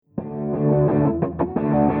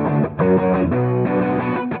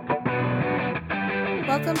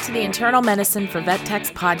to the Internal Medicine for Vet Techs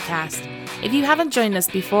podcast. If you haven't joined us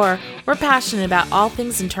before, we're passionate about all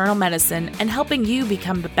things internal medicine and helping you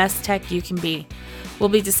become the best tech you can be. We'll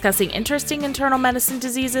be discussing interesting internal medicine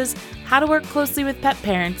diseases, how to work closely with pet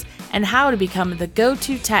parents, and how to become the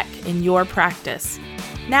go-to tech in your practice.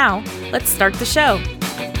 Now, let's start the show.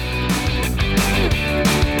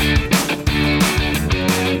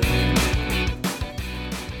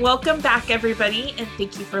 Welcome back, everybody, and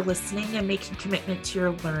thank you for listening and making commitment to your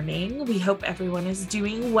learning. We hope everyone is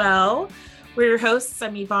doing well. We're your hosts.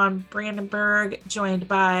 I'm Yvonne Brandenburg, joined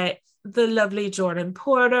by the lovely Jordan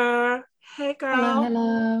Porter. Hey, girl.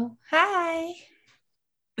 Hello. Hi.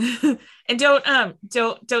 And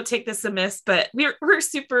don't take this amiss, but we're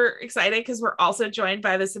super excited because we're also joined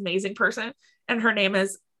by this amazing person, and her name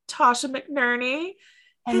is Tasha McNerney.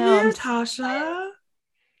 Hello, Tasha.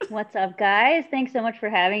 What's up, guys? Thanks so much for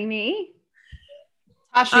having me.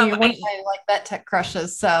 Tasha, you're one of my vet tech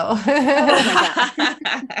crushes, so. Oh my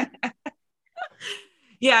God.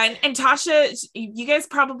 Yeah, and Tasha, you guys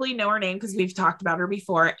probably know her name because we've talked about her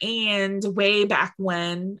before. And way back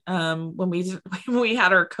when we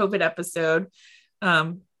had our COVID episode,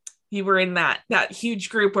 you were in that huge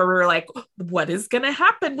group where we were like, what is going to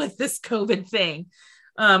happen with this COVID thing?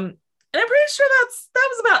 And I'm pretty sure that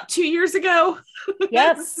was about 2 years ago.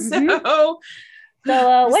 Yep. So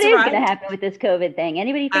what is going to happen with this COVID thing?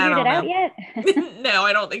 Anybody figured it out yet? No,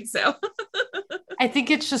 I don't think so. I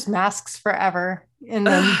think it's just masks forever. And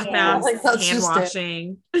then masks, hand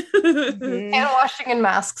washing. Hand washing and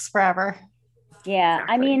masks forever. Yeah.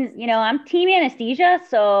 Exactly. I mean, I'm team anesthesia,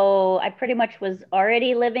 so I pretty much was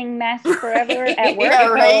already living masks forever at work. Yeah,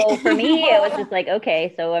 right. So for me, it was just like,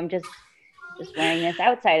 okay, so I'm just wearing this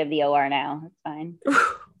outside of the OR now. It's fine.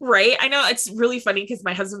 Right. I know it's really funny because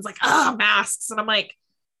my husband's like, masks. And I'm like,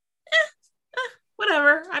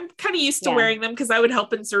 whatever. I'm kind of used to wearing them because I would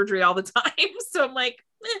help in surgery all the time. So I'm like,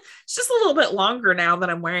 it's just a little bit longer now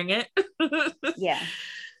that I'm wearing it. Yeah.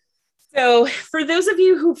 So for those of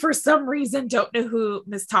you who for some reason don't know who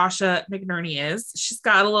Miss Tasha McNerney is, she's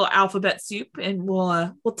got a little alphabet soup, and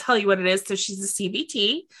we'll tell you what it is. So she's a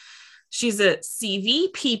CVT. She's a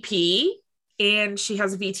CVPP. And she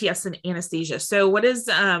has a VTS in anesthesia. So what does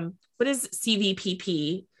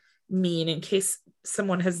CVPP mean in case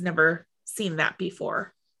someone has never seen that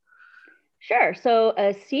before? Sure. So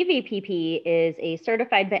a CVPP is a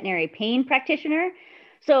certified veterinary pain practitioner.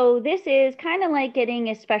 So this is kind of like getting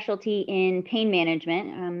a specialty in pain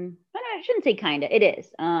management. I shouldn't say kind of, it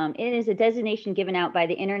is. It is a designation given out by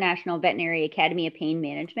the International Veterinary Academy of Pain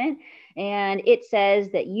Management. And it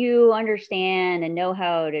says that you understand and know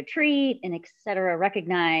how to treat and et cetera,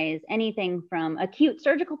 recognize anything from acute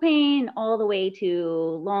surgical pain all the way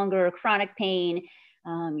to longer chronic pain.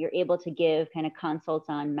 You're able to give kind of consults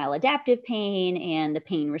on maladaptive pain and the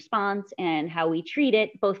pain response and how we treat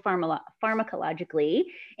it, both pharmacologically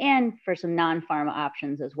and for some non-pharma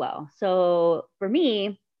options as well. So for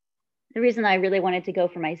me, the reason I really wanted to go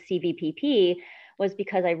for my CVPP was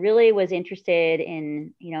because I really was interested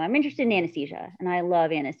in, I'm interested in anesthesia, and I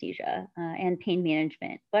love anesthesia and pain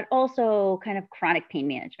management, but also kind of chronic pain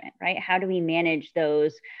management, right? How do we manage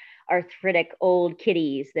those arthritic old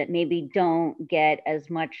kitties that maybe don't get as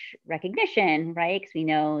much recognition, right? Because we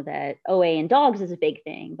know that OA in dogs is a big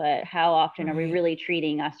thing, but how often are we really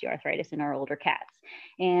treating osteoarthritis in our older cats?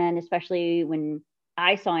 And especially when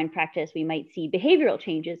I saw in practice, we might see behavioral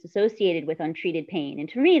changes associated with untreated pain. And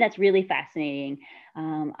to me, that's really fascinating.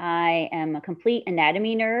 I am a complete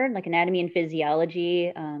anatomy nerd, like anatomy and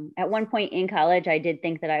physiology. At one point in college, I did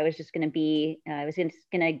think that I was just going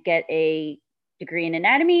to get a degree in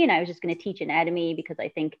anatomy, and I was just going to teach anatomy because I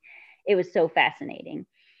think it was so fascinating.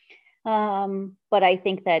 But I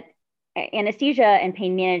think that anesthesia and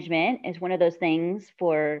pain management is one of those things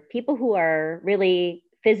for people who are really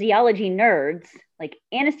physiology nerds. Like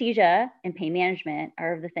anesthesia and pain management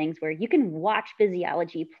are the things where you can watch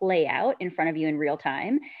physiology play out in front of you in real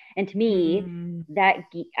time. And to me,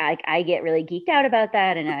 I get really geeked out about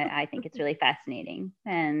that. And I think it's really fascinating.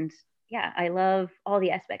 And yeah, I love all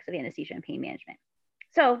the aspects of anesthesia and pain management.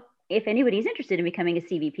 So if anybody's interested in becoming a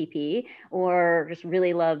CVPP or just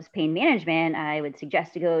really loves pain management, I would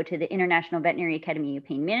suggest to go to the International Veterinary Academy of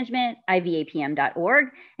Pain Management, ivapm.org,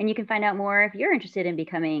 and you can find out more if you're interested in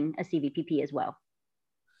becoming a CVPP as well.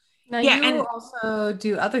 Now, you also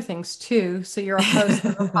do other things too. So you're a host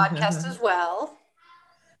of a podcast as well.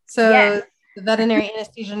 So yes. The Veterinary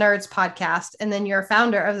Anesthesia Nerds podcast, and then you're a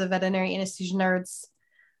founder of the Veterinary Anesthesia Nerds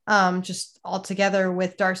just all together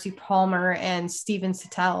with Darcy Palmer and Steven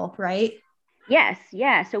Sattel, right? Yes,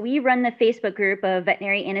 yeah. So we run the Facebook group of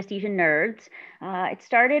veterinary anesthesia nerds. It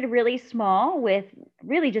started really small with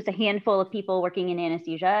really just a handful of people working in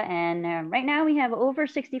anesthesia. And right now we have over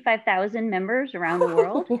 65,000 members around the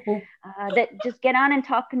world that just get on and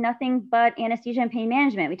talk nothing but anesthesia and pain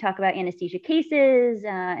management. We talk about anesthesia cases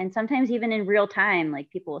and sometimes even in real time, like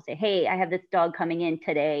people will say, hey, I have this dog coming in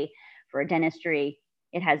today for a dentistry.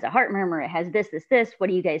 It has a heart murmur, it has this, what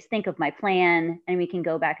do you guys think of my plan? And we can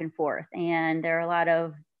go back and forth. And there are a lot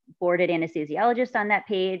of boarded anesthesiologists on that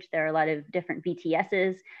page. There are a lot of different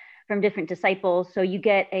VTSs from different disciples. So you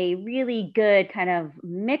get a really good kind of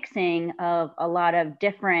mixing of a lot of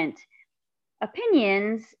different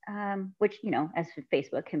opinions, which, you know, as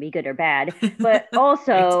Facebook can be good or bad, but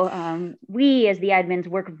also right. We as the admins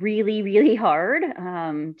work really, really hard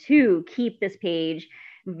to keep this page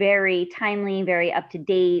very timely, very up to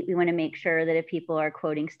date. We want to make sure that if people are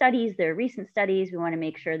quoting studies, their recent studies, we want to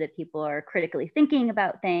make sure that people are critically thinking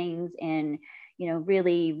about things and, you know,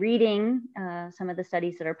 really reading some of the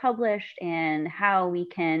studies that are published and how we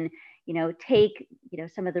can, you know, take, you know,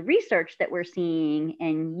 some of the research that we're seeing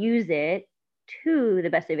and use it to the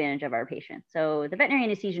best advantage of our patients. So the Veterinary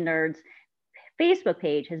Anesthesia Nerds Facebook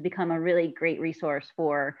page has become a really great resource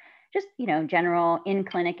for just, you know, general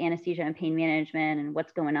in-clinic anesthesia and pain management and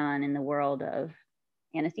what's going on in the world of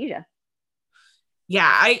anesthesia. Yeah,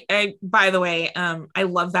 I by the way, I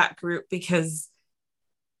love that group because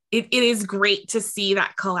it is great to see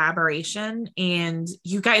that collaboration, and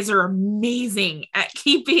you guys are amazing at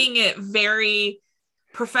keeping it very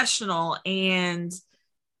professional and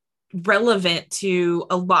relevant to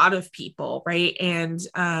a lot of people, right? And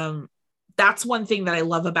that's one thing that I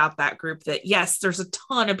love about that group, that yes, there's a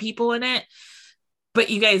ton of people in it, but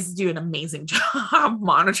you guys do an amazing job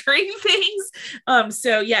monitoring things.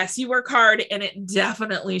 So yes, you work hard, and it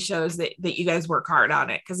definitely shows that you guys work hard on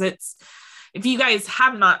it. Because if you guys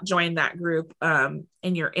have not joined that group and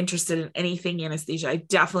you're interested in anything anesthesia, I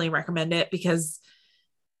definitely recommend it, because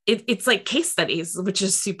it's like case studies, which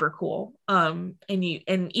is super cool. And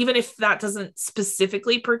even if that doesn't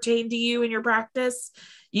specifically pertain to you in your practice,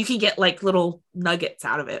 you can get like little nuggets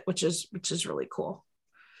out of it, which is really cool.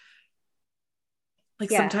 Like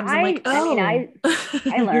sometimes I'm like, oh, I mean,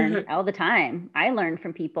 I learn all the time. I learn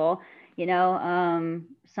from people, you know,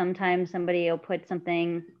 sometimes somebody will put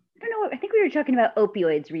something, I don't know, I think we were talking about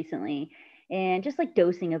opioids recently, and just like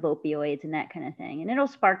dosing of opioids and that kind of thing. And it'll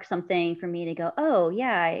spark something for me to go, oh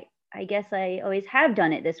yeah, I guess I always have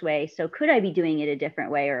done it this way. So could I be doing it a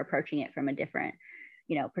different way or approaching it from a different,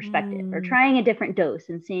 you know, perspective, or trying a different dose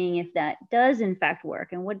and seeing if that does in fact work,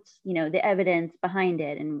 and what's, you know, the evidence behind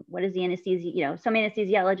it, and what is the anesthesia, you know, some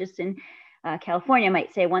anesthesiologists in California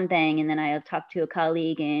might say one thing, and then I'll talk to a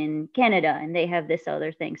colleague in Canada and they have this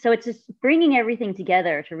other thing. So it's just bringing everything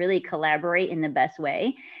together to really collaborate in the best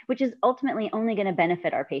way, which is ultimately only going to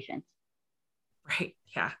benefit our patients. Right.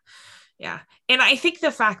 Yeah. Yeah. And I think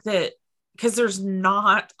the fact that, because there's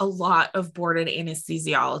not a lot of boarded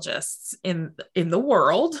anesthesiologists in the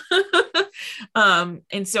world.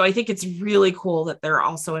 And so I think it's really cool that they're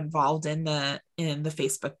also involved in the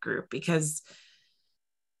Facebook group, because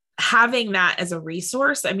having that as a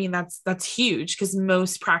resource, I mean, that's huge, because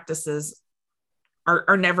most practices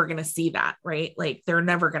are never going to see that, right? Like they're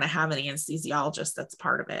never going to have an anesthesiologist that's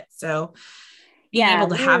part of it. So being able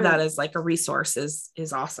to have that as like a resource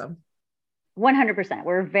is awesome. 100%.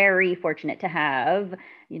 We're very fortunate to have,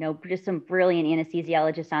 you know, just some brilliant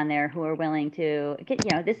anesthesiologists on there who are willing to get,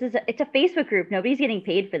 you know, it's a Facebook group. Nobody's getting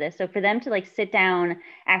paid for this. So for them to like sit down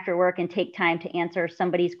after work and take time to answer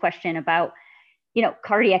somebody's question about, you know,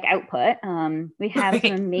 cardiac output. We have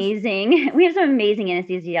some amazing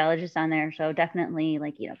anesthesiologists on there. So definitely,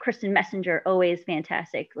 like, you know, Kristen Messenger, always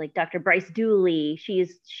fantastic. Like Dr. Bryce Dooley, she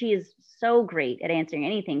is so great at answering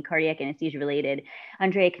anything cardiac anesthesia related.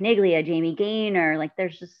 Andrea Caniglia, Jamie Gaynor, like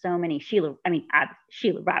there's just so many. Sheila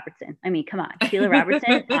Robertson. I mean, come on, Sheila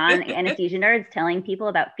Robertson on Anesthesia Nerds telling people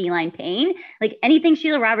about feline pain. Like anything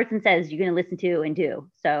Sheila Robertson says, you're going to listen to and do.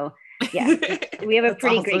 So yeah, we have a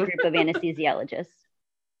pretty awesome. Great group of anesthesiologists.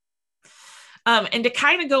 And to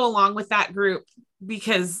kind of go along with that group,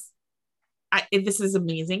 because this is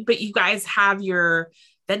amazing, but you guys have your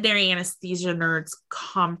Veterinary Anesthesia Nerds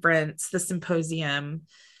conference, the symposium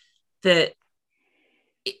so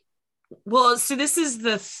this is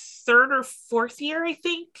the third or fourth year, I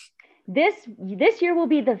think. This year will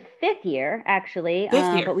be the fifth year, actually.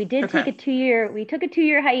 But we did take a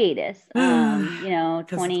 2-year hiatus. You know,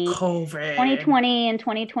 2020 and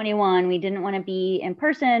 2021, we didn't want to be in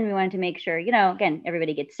person. We wanted to make sure, you know, again,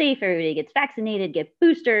 everybody gets safe, everybody gets vaccinated, get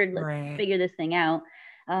boosted, let's figure this thing out.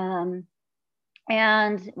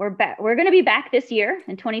 And we're going to be back this year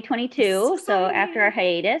in 2022. So after our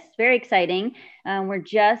hiatus, very exciting.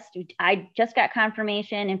 I just got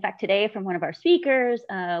confirmation, in fact, today from one of our speakers.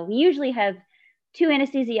 We usually have 2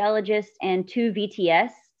 anesthesiologists and 2 VTS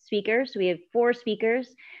speakers. So we have 4 speakers.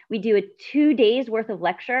 We do a 2 days worth of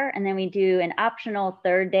lecture, and then we do an optional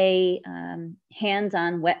 3rd day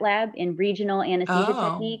hands-on wet lab in regional anesthesia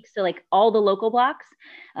techniques. So like all the local blocks.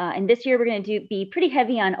 And this year we're going to be pretty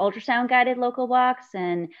heavy on ultrasound guided local blocks.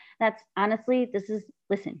 And that's honestly,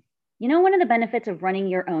 listen, you know, one of the benefits of running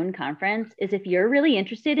your own conference is if you're really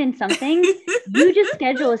interested in something, you just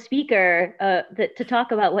schedule a speaker to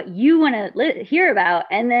talk about what you want to hear about,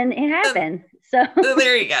 and then it happens. So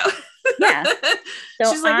there you go. Yeah.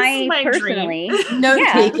 So she's like, I personally, note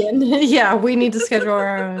taken. Yeah, we need to schedule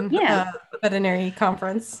our own veterinary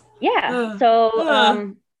conference. Yeah.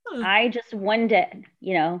 So I just one day,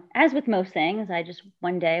 you know, as with most things,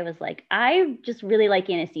 one day was like, I just really like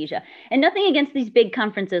anesthesia, and nothing against these big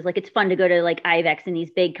conferences. Like, it's fun to go to like IVEX and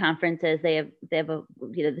these big conferences. They have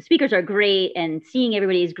the speakers are great and seeing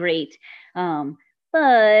everybody is great.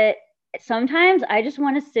 But sometimes I just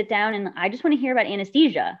want to sit down and I just want to hear about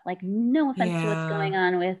anesthesia. Like, no offense to what's going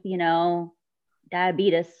on with, you know,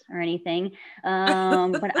 diabetes or anything.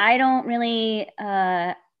 But I don't really,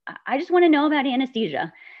 I just want to know about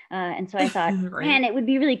anesthesia. And so I thought, right. Man, it would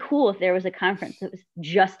be really cool if there was a conference that was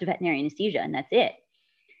just veterinary anesthesia and that's it.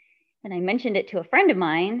 And I mentioned it to a friend of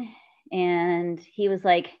mine, and he was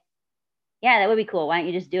like, yeah, that would be cool. Why don't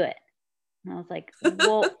you just do it? And I was like,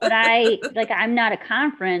 well, but I'm not a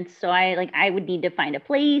conference. So I would need to find a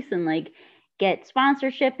place and like get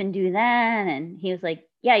sponsorship and do that. And he was like,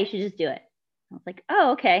 yeah, you should just do it. I was like,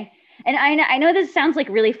 oh, okay. And I know this sounds like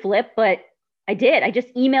really flip, but I did. I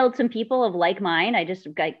just emailed some people of like mind. I just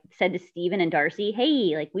said to Stephen and Darcy,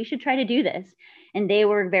 hey, like, we should try to do this. And they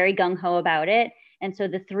were very gung-ho about it. And so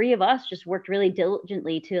the 3 of us just worked really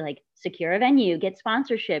diligently to like secure a venue, get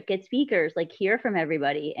sponsorship, get speakers, like hear from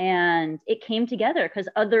everybody. And it came together because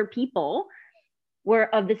other people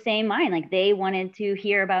were of the same mind. Like, they wanted to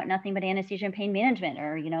hear about nothing but anesthesia and pain management,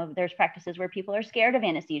 or, you know, there's practices where people are scared of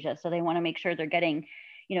anesthesia. So they want to make sure they're getting,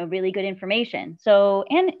 you know, really good information. So,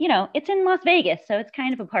 and, you know, it's in Las Vegas, so it's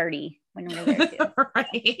kind of a party when we're there too.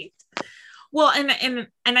 Right. Well, and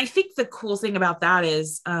I think the cool thing about that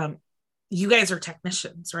is, you guys are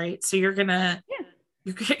technicians, right? So you're gonna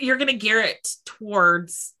gear it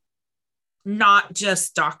towards not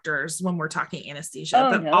just doctors when we're talking anesthesia,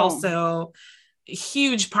 but also a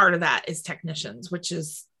huge part of that is technicians, which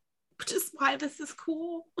is why this is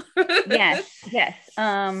cool. Yes.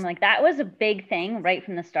 Like, that was a big thing right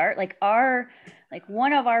from the start. Like,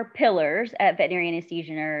 one of our pillars at Veterinary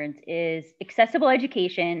Anesthesia Nerds is accessible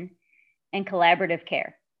education and collaborative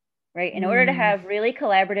care. Right. In order to have really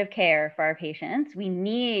collaborative care for our patients, we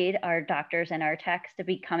need our doctors and our techs to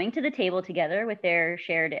be coming to the table together with their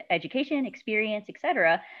shared education, experience, et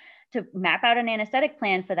cetera, to map out an anesthetic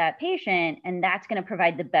plan for that patient. And that's going to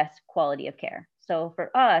provide the best quality of care. So for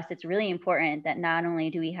us, it's really important that not only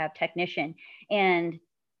do we have technician and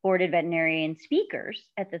boarded veterinarian speakers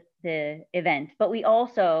at the event, but we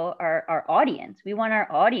also our audience. We want our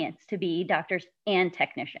audience to be doctors and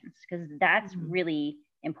technicians, because that's really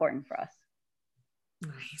important for us.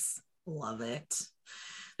 Nice. Love it.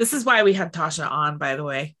 This is why we had Tasha on, by the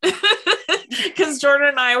way, because Jordan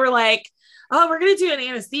and I were like, oh, we're going to do an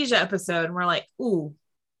anesthesia episode. And we're like, ooh,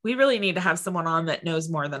 we really need to have someone on that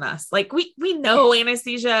knows more than us. Like, we know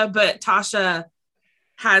anesthesia, but Tasha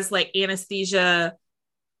has like anesthesia,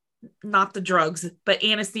 not the drugs, but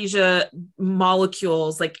anesthesia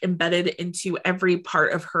molecules like embedded into every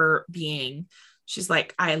part of her being. She's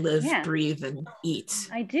like, I live, breathe, and eat.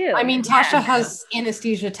 I do. I mean, Tasha has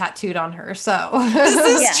anesthesia tattooed on her, so. This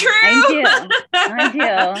is true. I do.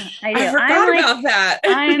 I forgot about that.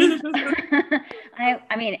 I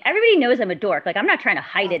mean, everybody knows I'm a dork. Like, I'm not trying to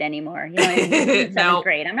hide it anymore. You know, in seventh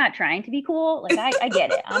grade, I'm not trying to be cool. Like, I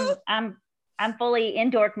get it. I'm fully in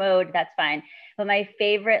dork mode. That's fine. But my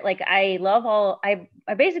favorite, like, I'm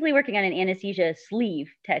basically working on an anesthesia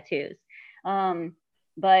sleeve tattoos.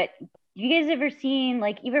 But you guys ever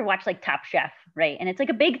watch like Top Chef, right? And it's like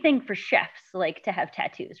a big thing for chefs, like, to have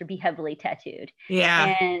tattoos or be heavily tattooed.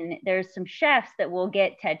 Yeah. And there's some chefs that will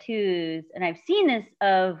get tattoos, and I've seen this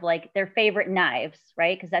of like their favorite knives,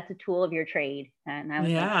 right? Because that's a tool of your trade. And I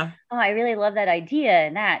was like, oh, I really love that idea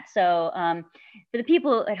and that. So for the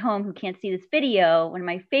people at home who can't see this video, one of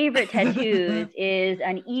my favorite tattoos is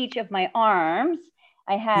on each of my arms.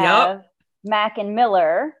 I have Mac and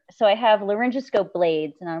Miller. So I have laryngoscope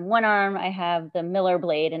blades, and on one arm I have the Miller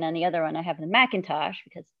blade, and on the other one I have the Macintosh,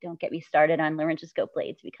 because don't get me started on laryngoscope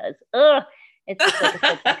blades, because It's just like a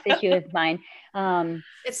soapbox issue of mine.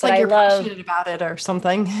 It's like you're passionate about it or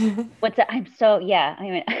something. What's that? I'm so, yeah. I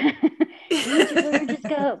mean, need your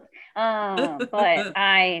laryngoscope. But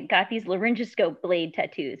I got these laryngoscope blade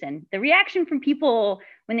tattoos, and the reaction from people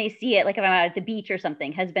when they see it, like if I'm out at the beach or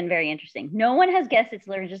something, has been very interesting. No one has guessed it's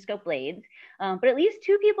laryngoscope blades, but at least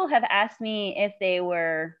 2 people have asked me if they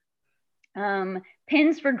were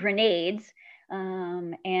pins for grenades.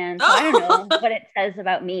 And so I don't know what it says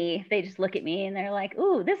about me. They just look at me and they're like,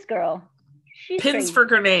 "Ooh, this girl, she's pins crazy for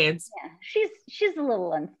grenades." Yeah, she's a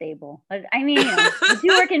little unstable. But I mean, you do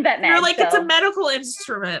work in vet med. You're like, so. It's a medical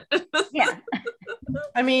instrument. Yeah.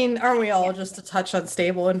 I mean, aren't we all just a touch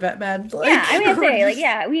unstable in vet med? Like, yeah, I mean, I'd say, like,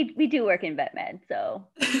 yeah, we do work in vet med, so.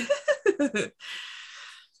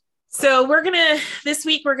 So this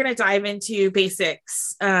week we're gonna dive into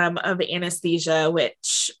basics of anesthesia,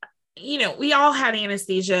 which, you know, we all had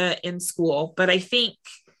anesthesia in school, but I think,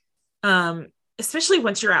 especially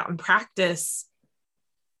once you're out in practice,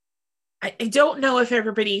 I don't know if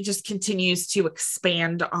everybody just continues to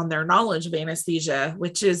expand on their knowledge of anesthesia,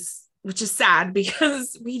 which is sad,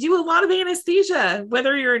 because we do a lot of anesthesia,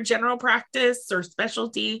 whether you're in general practice or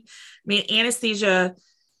specialty. I mean, anesthesia,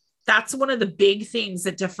 that's one of the big things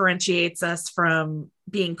that differentiates us from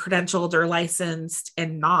being credentialed or licensed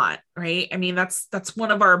and not, right? I mean, that's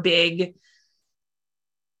one of our big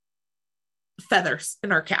feathers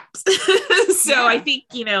in our caps. So yeah. I think,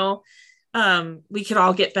 you know, we could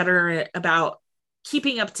all get better about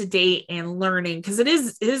keeping up to date and learning, because it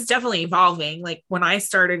is definitely evolving. Like when I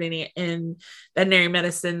started in veterinary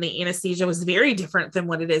medicine, the anesthesia was very different than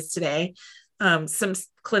what it is today. Some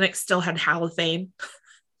clinics still had halothane.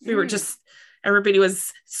 We were just, everybody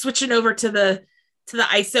was switching over to the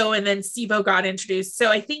ISO, and then SIBO got introduced. So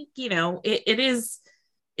I think, you know, it is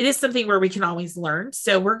something where we can always learn.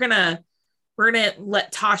 So we're going to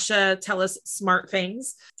let Tasha tell us smart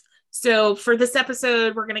things. So for this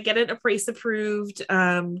episode, we're going to get it APRACE approved.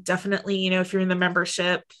 Definitely, you know, if you're in the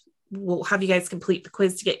membership, we'll have you guys complete the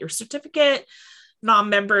quiz to get your certificate.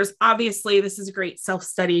 Non-members, obviously, this is a great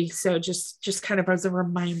self-study. So just kind of as a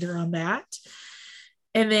reminder on that.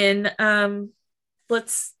 And then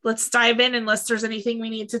let's dive in, unless there's anything we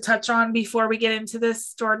need to touch on before we get into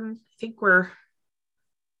this, Jordan. I think we're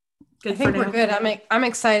good. I think we're good. I'm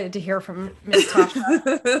excited to hear from Ms.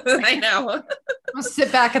 Tasha. I know. I'll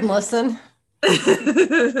sit back and listen.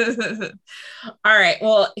 All right.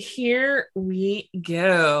 Well, here we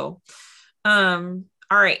go. All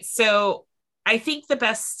right. So I think the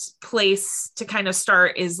best place to kind of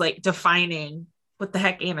start is like defining what the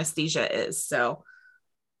heck anesthesia is. So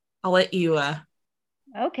I'll let you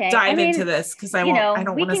dive into this, because I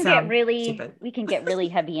don't want to sound stupid. We can get really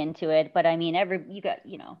heavy into it, but I mean,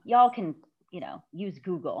 y'all can, use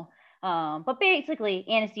Google. But basically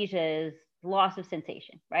anesthesia is loss of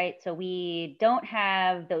sensation, right? So we don't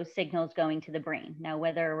have those signals going to the brain. Now,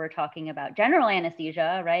 whether we're talking about general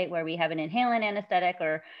anesthesia, right, where we have an inhalant anesthetic,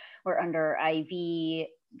 or we're under IV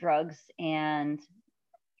drugs and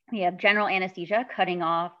we have general anesthesia cutting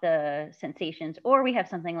off the sensations, or we have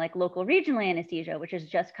something like local regional anesthesia, which is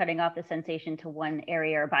just cutting off the sensation to one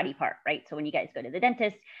area or body part, right? So when you guys go to the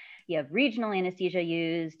dentist, you have regional anesthesia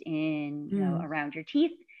used in, around your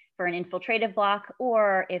teeth for an infiltrative block,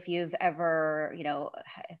 or if you've ever,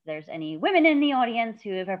 if there's any women in the audience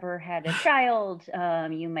who have ever had a child,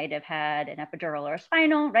 you might have had an epidural or a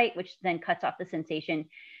spinal, right? Which then cuts off the sensation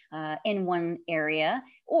in one area,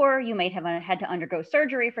 or you might have had to undergo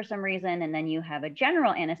surgery for some reason, and then you have a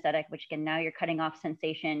general anesthetic, which can, now you're cutting off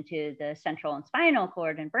sensation to the central and spinal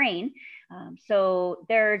cord and brain. So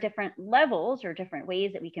there are different levels or different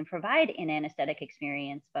ways that we can provide an anesthetic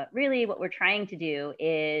experience, but really what we're trying to do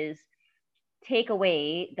is take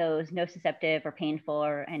away those nociceptive or painful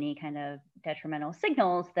or any kind of detrimental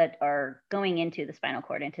signals that are going into the spinal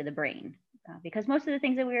cord, into the brain. Because most of the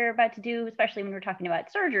things that we're about to do, especially when we're talking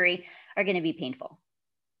about surgery, are going to be painful.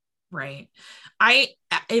 Right.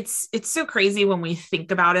 It's so crazy when we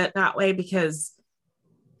think about it that way, because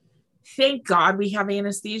thank God we have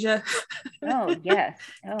anesthesia. Oh, yes.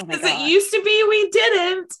 Oh my God. It used to be we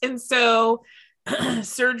didn't. And so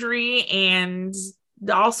surgery and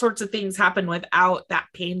all sorts of things happen without that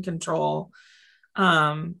pain control.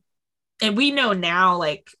 And we know now,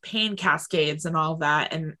 like, pain cascades and all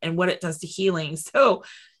that, and what it does to healing. So,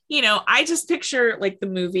 I just picture like the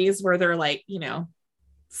movies where they're like,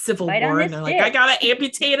 Civil War, and they're like, I gotta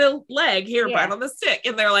amputate a leg here, bite on the stick.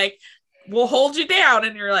 And they're like, we'll hold you down.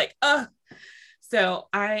 And you're like, so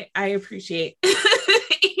I appreciate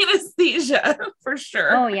anesthesia for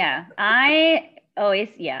sure. Oh yeah. I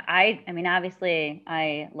mean, obviously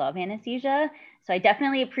I love anesthesia. So I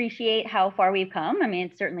definitely appreciate how far we've come. I mean,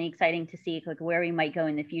 it's certainly exciting to see like where we might go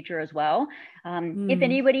in the future as well. If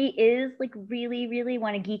anybody is like really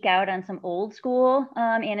want to geek out on some old school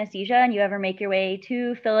anesthesia, and you ever make your way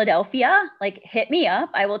to Philadelphia, like hit me up.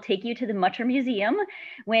 I will take you to the Mutter Museum,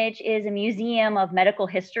 which is a museum of medical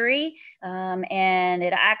history. And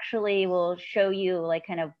it actually will show you like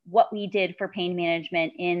kind of what we did for pain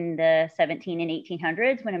management in the 17 and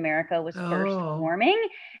 1800s when America was first forming.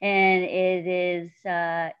 And it is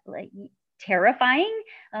like terrifying,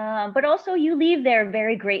 but also you leave there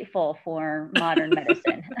very grateful for modern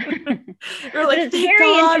medicine. You're like, thank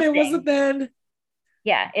God it wasn't then.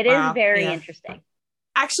 Yeah, it is very interesting.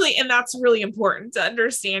 Actually, and that's really important to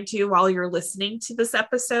understand too while you're listening to this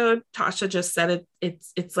episode. Tasha just said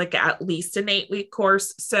it's like at least an 8-week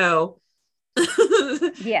course. So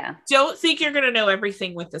yeah, don't think you're going to know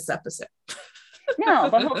everything with this episode. No,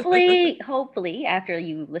 but hopefully after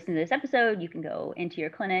you listen to this episode, you can go into your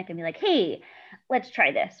clinic and be like, hey, let's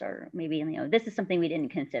try this. Or maybe, this is something we didn't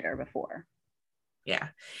consider before. Yeah.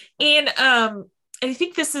 And I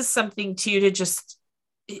think this is something too, to just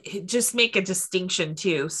make a distinction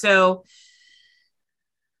too. So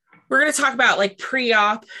we're going to talk about like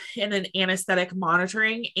pre-op and an anesthetic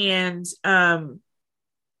monitoring. And I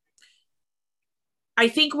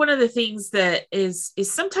think one of the things that is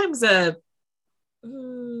sometimes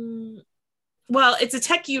it's a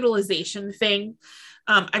tech utilization thing.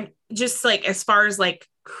 I'm just like, as far as like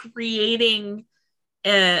creating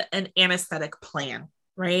an anesthetic plan.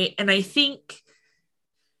 Right. And I think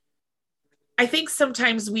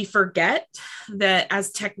sometimes we forget that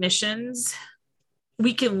as technicians,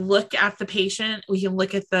 we can look at the patient, we can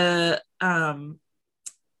look at the kind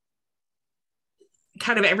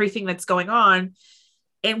of everything that's going on,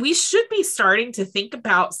 and we should be starting to think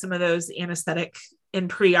about some of those anesthetic and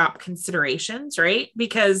pre-op considerations, right?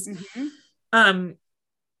 Because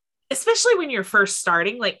especially when you're first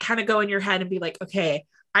starting, like kind of go in your head and be like, okay,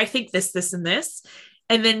 I think this, and this.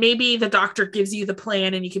 And then maybe the doctor gives you the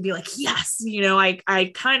plan and you can be like, yes,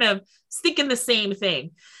 I kind of was thinking the same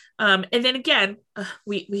thing. And then again,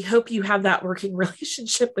 we hope you have that working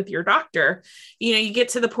relationship with your doctor. You get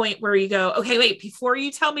to the point where you go, okay, wait, before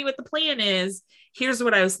you tell me what the plan is, here's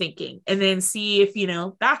what I was thinking. And then see if,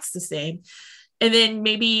 that's the same. And then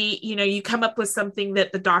maybe, you come up with something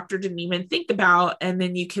that the doctor didn't even think about, and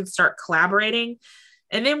then you can start collaborating.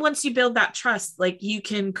 And then once you build that trust, like you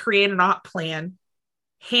can create an op plan,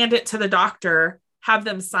 hand it to the doctor, have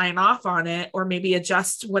them sign off on it, or maybe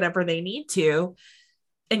adjust whatever they need to,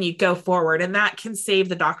 and you go forward. And that can save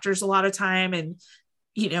the doctors a lot of time and,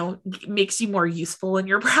 makes you more useful in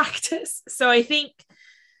your practice. So I think,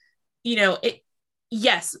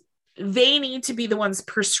 yes, they need to be the ones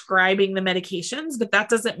prescribing the medications, but that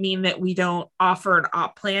doesn't mean that we don't offer an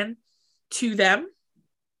op plan to them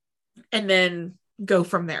and then go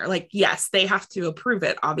from there. Like, yes, they have to approve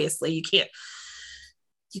it. Obviously, you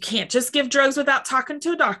can't just give drugs without talking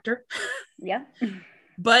to a doctor. Yeah.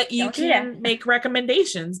 But you can make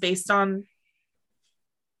recommendations based on,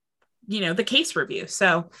 the case review.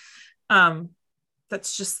 So I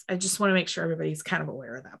just want to make sure everybody's kind of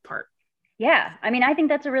aware of that part. Yeah. I mean, I think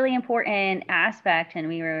that's a really important aspect, and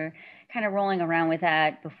we were kind of rolling around with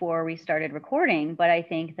that before we started recording. But I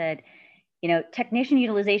think that, technician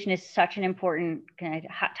utilization is such an important kind of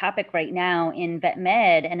hot topic right now in vet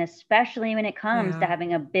med, and especially when it comes to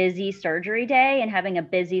having a busy surgery day and having a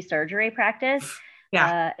busy surgery practice.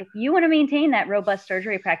 Yeah. If you want to maintain that robust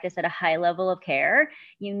surgery practice at a high level of care,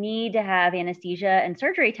 you need to have anesthesia and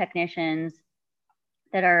surgery technicians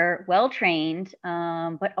that are well-trained,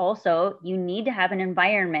 but also you need to have an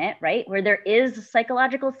environment, right, where there is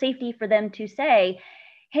psychological safety for them to say,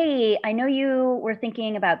 hey, I know you were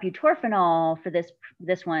thinking about butorphanol for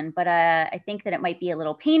this one, but I think that it might be a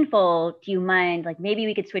little painful. Do you mind, like, maybe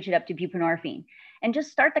we could switch it up to buprenorphine? And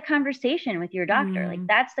just start the conversation with your doctor. Like,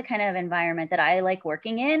 that's the kind of environment that I like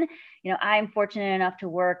working in. I'm fortunate enough to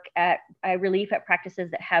work at relief at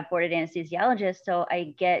practices that have boarded anesthesiologists. So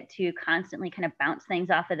I get to constantly kind of bounce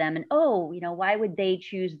things off of them. And, why would they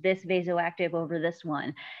choose this vasoactive over this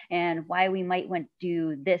one? And why we might want to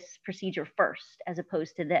do this procedure first as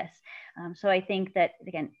opposed to this. So I think that,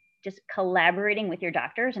 again, just collaborating with your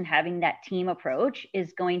doctors and having that team approach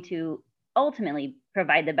is going to ultimately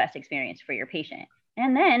provide the best experience for your patient.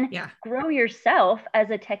 And then grow yourself as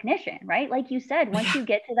a technician, right? Like you said, once you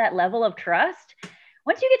get to that level of trust,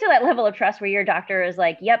 where your doctor is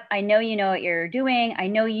like, yep, I know you know what you're doing. I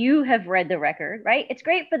know you have read the record, right? It's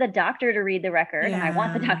great for the doctor to read the record, and I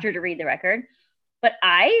want the doctor to read the record, but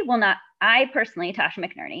I personally, Tasha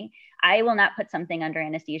McNerney, I will not put something under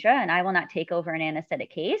anesthesia, and I will not take over an anesthetic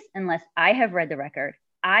case unless I have read the record.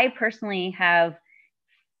 I personally have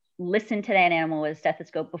listened to that animal with a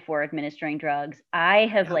stethoscope before administering drugs. I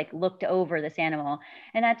have looked over this animal.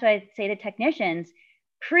 And that's why I say to technicians,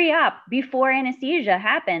 pre-op, before anesthesia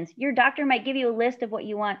happens, your doctor might give you a list of what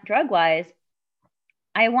you want drug-wise.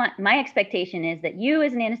 My expectation is that you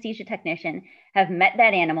as an anesthesia technician have met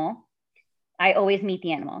that animal. I always meet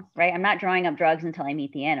the animals, right? I'm not drawing up drugs until I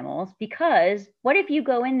meet the animals, because what if you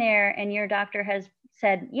go in there and your doctor has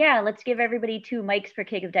said, yeah, let's give everybody 2 mics per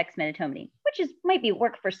kg of dexmedetomidine, which might be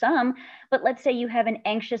work for some, but let's say you have an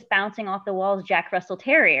anxious bouncing off the walls Jack Russell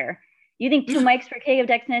Terrier. You think 2 mics per kg of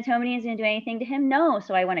dexmedetomidine is going to do anything to him? No.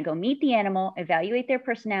 So I want to go meet the animal, evaluate their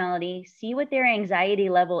personality, see what their anxiety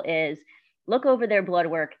level is, look over their blood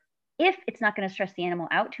work. If it's not going to stress the animal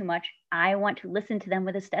out too much, I want to listen to them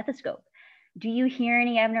with a stethoscope. Do you hear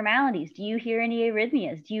any abnormalities? Do you hear any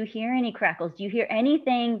arrhythmias? Do you hear any crackles? Do you hear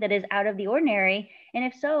anything that is out of the ordinary? And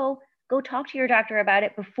if so, go talk to your doctor about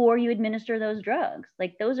it before you administer those drugs.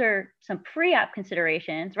 Like, those are some pre-op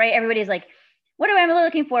considerations, right? Everybody's like, what am I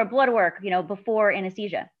looking for? Blood work, before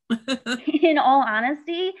anesthesia. In all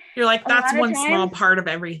honesty, you're like, that's one small part of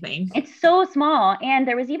everything. It's so small. And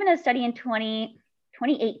there was even a study in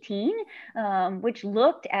 2018, which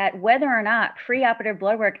looked at whether or not preoperative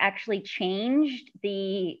blood work actually changed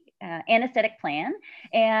the anesthetic plan.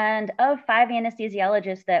 And of 5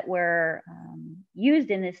 anesthesiologists that were used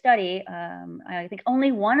in this study, I think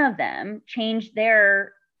only one of them changed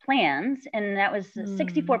their plans, and that was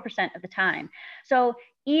 64% of the time. So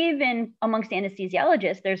even amongst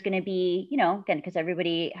anesthesiologists, there's going to be, again, because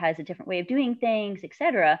everybody has a different way of doing things, et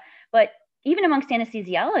cetera. But even amongst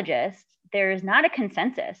anesthesiologists, there's not a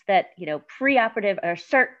consensus that, preoperative or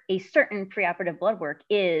a certain preoperative blood work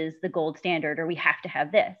is the gold standard, or we have to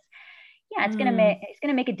have this. Yeah, it's going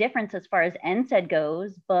to make a difference as far as NSAID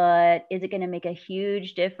goes, but is it going to make a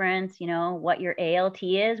huge difference, what your ALT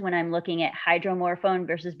is when I'm looking at hydromorphone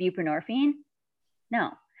versus buprenorphine?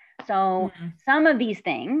 No. So some of these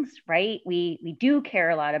things, right, we do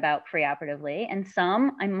care a lot about preoperatively, and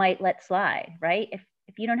some I might let slide, right?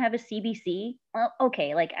 If you don't have a CBC, well,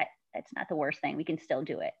 okay, that's not the worst thing. We can still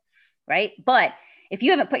do it, right? But if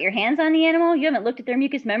you haven't put your hands on the animal, you haven't looked at their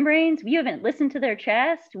mucous membranes, you haven't listened to their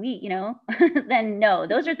chest, then no,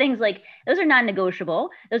 those are things those are non-negotiable.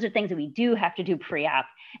 Those are things that we do have to do pre-op.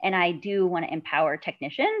 And I do want to empower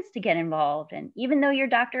technicians to get involved. And even though your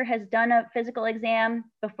doctor has done a physical exam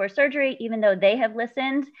before surgery, even though they have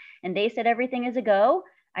listened and they said everything is a go,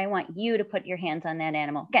 I want you to put your hands on that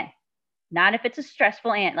animal. Again, not if it's a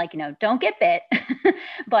stressful don't get bit,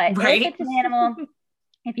 but if it's an animal,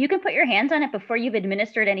 if you can put your hands on it before you've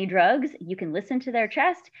administered any drugs, you can listen to their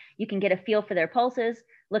chest, you can get a feel for their pulses,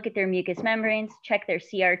 look at their mucous membranes, check their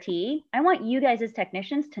CRT. I want you guys as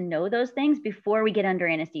technicians to know those things before we get under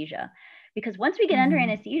anesthesia. Because once we get under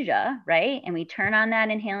anesthesia, right, and we turn on that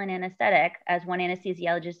inhalant anesthetic, as one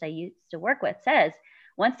anesthesiologist I used to work with says,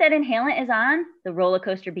 once that inhalant is on, the roller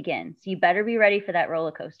coaster begins. So you better be ready for that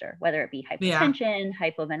roller coaster, whether it be hypertension,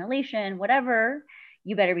 hypoventilation, whatever,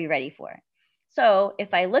 you better be ready for it. So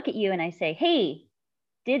if I look at you and I say, hey,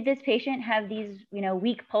 did this patient have these,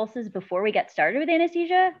 weak pulses before we got started with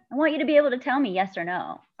anesthesia? I want you to be able to tell me yes or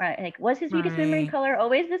no. Right? Was his mucous membrane color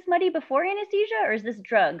always this muddy before anesthesia, or is this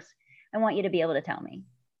drugs? I want you to be able to tell me.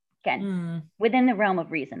 Again, within the realm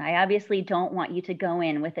of reason. I obviously don't want you to go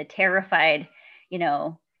in with a terrified,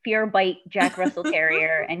 fear bite Jack Russell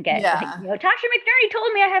Terrier and get Tasha McNerney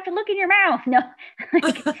told me I have to look in your mouth. No,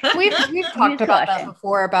 we've talked about that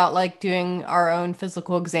before, about doing our own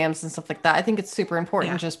physical exams and stuff like that. I think it's super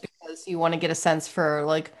important just because you want to get a sense for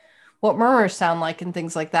what murmurs sound like and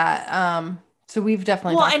things like that. So we've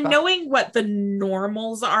definitely talked about knowing what the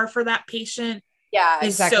normals are for that patient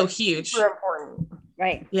is so huge. Super important.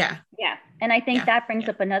 Right. Yeah. Yeah. And I think that brings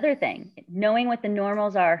up another thing, knowing what the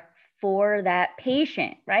normals are for that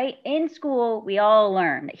patient, right? In school, we all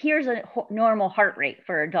learn that here's a normal heart rate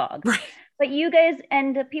for a dog. Right. But you guys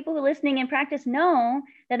and the people who are listening in practice know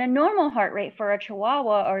that a normal heart rate for a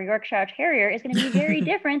Chihuahua or Yorkshire Terrier is going to be very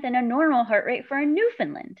different than a normal heart rate for a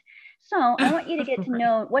Newfoundland. So I want you to get to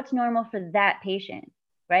know what's normal for that patient,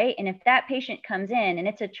 right? And if that patient comes in and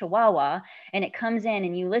it's a Chihuahua and it comes in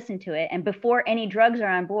and you listen to it, and before any drugs are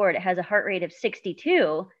on board, it has a heart rate of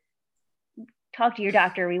 62, talk to your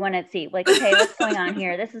doctor. We want to see okay, what's going on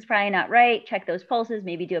here? This is probably not right. Check those pulses,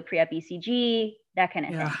 maybe do a pre-op ECG, that kind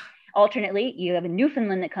of thing. Alternately, you have a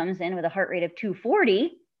Newfoundland that comes in with a heart rate of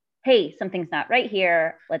 240. Hey, something's not right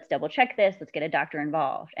here. Let's double check this. Let's get a doctor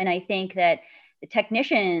involved. And I think that the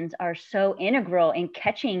technicians are so integral in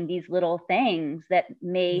catching these little things that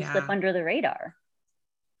may slip under the radar.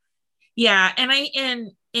 Yeah.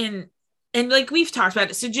 And like we've talked about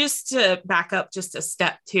it. So just to back up just a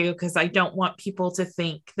step too, because I don't want people to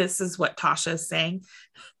think this is what Tasha is saying,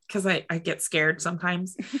 because I get scared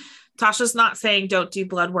sometimes. Tasha's not saying don't do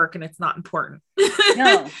blood work and it's not important.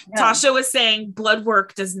 No. Tasha was saying blood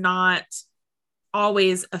work does not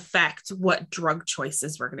always affect what drug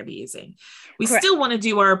choices we're going to be using. We Correct. Still want to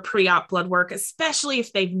do our pre-op blood work, especially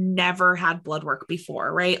if they've never had blood work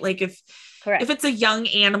before, right? Like if it's a young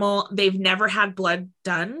animal, they've never had blood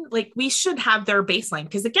done, like we should have their baseline.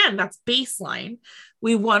 Because again, that's baseline.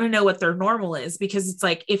 We want to know what their normal is, because it's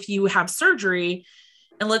like, if you have surgery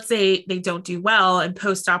and let's say they don't do well and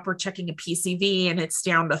post-op we're checking a PCV and it's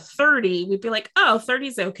down to 30, we'd be like, oh, 30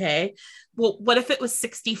 is okay. Well, what if it was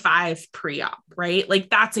 65 pre-op, right? Like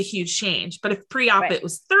that's a huge change. But if pre-op right. it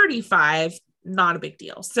was 35, not a big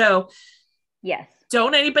deal. So yes.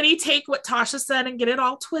 Don't anybody take what Tasha said and get it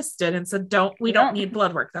all twisted and said, we don't need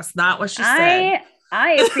blood work. That's not what she said.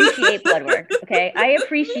 I appreciate blood work. Okay. I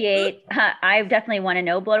definitely want to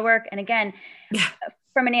know blood work. And again,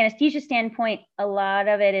 from an anesthesia standpoint, a lot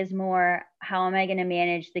of it is more, how am I going to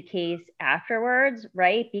manage the case afterwards,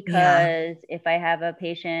 right? Because if I have a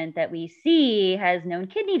patient that we see has known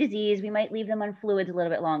kidney disease, we might leave them on fluids a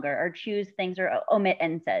little bit longer or choose things or omit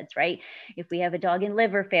NSAIDs, right? If we have a dog in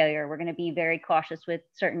liver failure, we're going to be very cautious with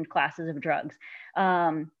certain classes of drugs.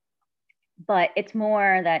 But it's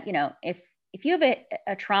more that, if you have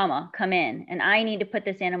a trauma come in and I need to put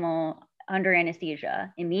this animal under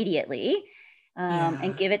anesthesia immediately,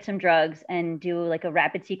 and give it some drugs and do like a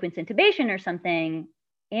rapid sequence intubation or something,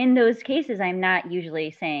 in those cases, I'm not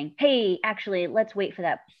usually saying, hey, actually, let's wait for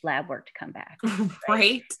that lab work to come back.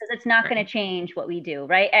 Right. Because it's not going to change what we do,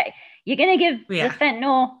 right? You're going to give the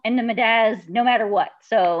fentanyl and the Midaz no matter what.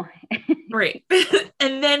 So. Right.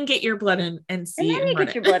 And then get your blood in and see. And then you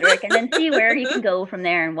get your blood work and then see where you can go from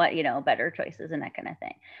there and what, better choices and that kind of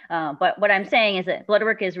thing. But what I'm saying is that blood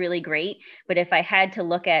work is really great. But if I had to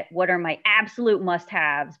look at what are my absolute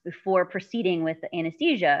must-haves before proceeding with the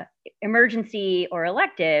anesthesia, emergency or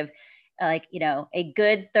elective, like, a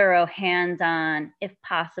good, thorough, hands-on, if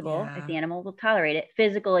possible, if the animal will tolerate it,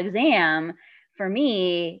 physical exam for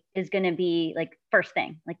me is going to be like first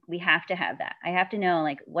thing. Like we have to have that. I have to know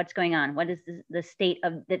like what's going on. What is the state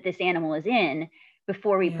of that this animal is in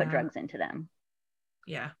before we put drugs into them.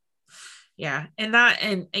 Yeah. Yeah.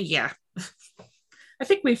 I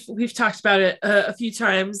think we've talked about it a few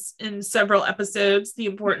times in several episodes, the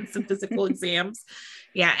importance of physical exams.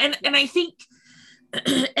 Yeah. And I think,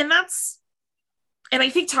 and I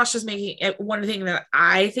think Tasha's making it, one thing that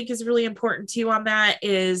I think is really important too on that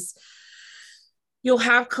is you'll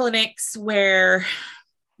have clinics where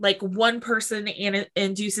like one person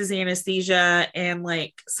induces anesthesia and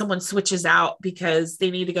like someone switches out because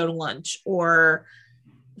they need to go to lunch or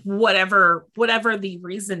whatever the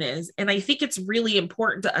reason is. And I think it's really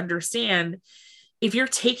important to understand if you're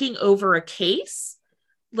taking over a case,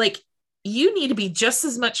 like you need to be just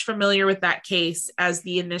as much familiar with that case as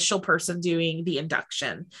the initial person doing the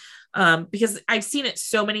induction. Because I've seen it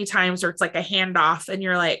so many times where it's like a handoff and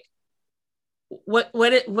you're like, what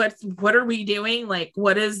are we doing? Like,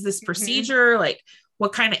 what is this procedure? Like,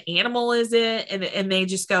 what kind of animal is it? And they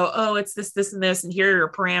just go, oh, it's this, and this, and here are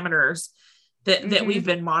your parameters that we've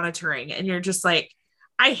been monitoring. And you're just like,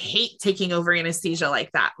 I hate taking over anesthesia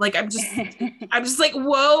like that. Like, I'm just like,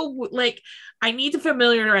 whoa, like I need to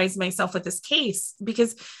familiarize myself with this case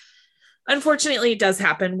because unfortunately it does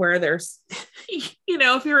happen where there's, if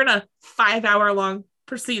you're in a 5-hour long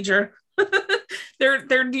procedure,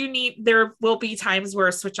 there will be times where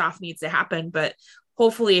a switch off needs to happen, but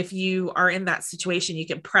hopefully if you are in that situation, you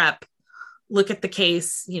can prep, look at the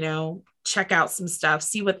case, check out some stuff,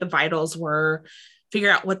 see what the vitals were,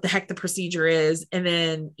 figure out what the heck the procedure is. And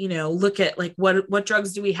then, look at like, what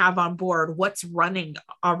drugs do we have on board? What's running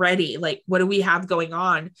already? Like, what do we have going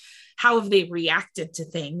on? How have they reacted to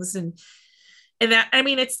things? And that, I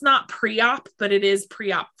mean, it's not pre-op, but it is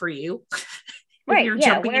pre-op for you. Right. You're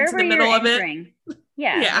jumping into the middle of it.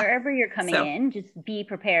 Wherever you're coming in, just be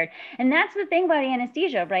prepared. And that's the thing about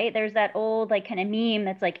anesthesia, right? There's that old like kind of meme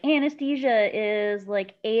that's like anesthesia is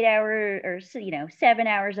like 8 hours or 7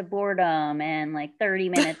 hours of boredom and like 30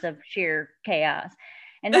 minutes of sheer chaos.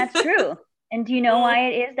 And that's true. And do you know why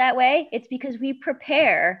it is that way? It's because we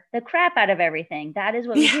prepare the crap out of everything. That is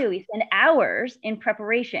what we do. We spend hours in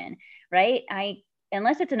preparation, right?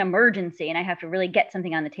 Unless it's an emergency and I have to really get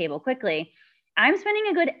something on the table quickly, I'm spending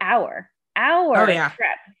a good hour hour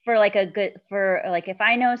prep for like if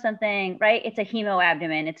I know something, right, it's a hemo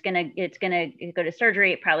abdomen, it's gonna go to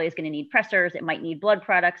surgery, it probably is gonna need pressors, it might need blood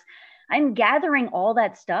products. I'm gathering all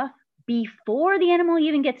that stuff before the animal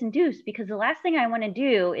even gets induced, because the last thing I want to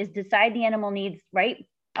do is decide the animal needs, right?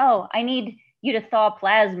 Oh, I need you to thaw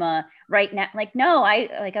plasma right now. Like, no,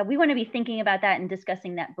 we want to be thinking about that and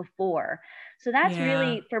discussing that before. So that's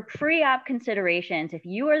really for pre-op considerations. If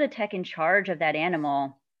you are the tech in charge of that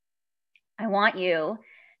animal, I want you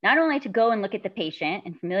not only to go and look at the patient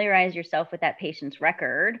and familiarize yourself with that patient's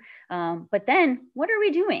record, but then what are we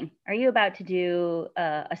doing? Are you about to do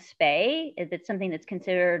a spay? Is it something that's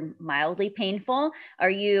considered mildly painful? Are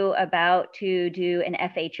you about to do an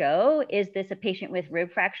FHO? Is this a patient with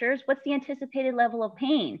rib fractures? What's the anticipated level of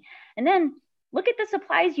pain? And then look at the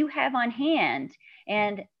supplies you have on hand,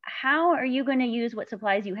 and how are you going to use what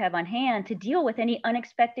supplies you have on hand to deal with any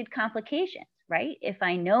unexpected complications, right? If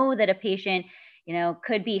I know that a patient,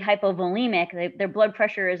 could be hypovolemic, their blood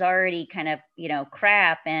pressure is already kind of,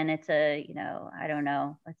 crap, and it's a, I don't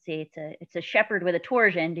know, let's see, it's a shepherd with a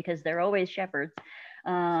torsion, because they're always shepherds,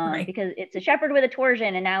 right. Because it's a shepherd with a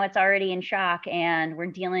torsion, and now it's already in shock, and we're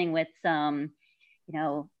dealing with some,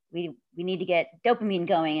 we need to get dopamine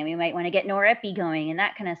going, and we might want to get norepi going and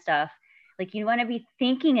that kind of stuff. Like, you want to be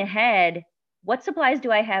thinking ahead, what supplies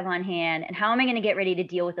do I have on hand, and how am I going to get ready to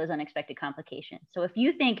deal with those unexpected complications? So if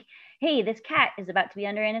you think, hey, this cat is about to be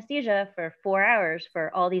under anesthesia for 4 hours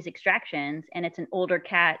for all these extractions, and it's an older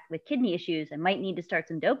cat with kidney issues and might need to start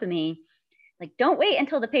some dopamine, like, don't wait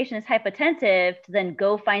until the patient is hypotensive to then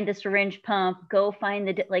go find the syringe pump, go find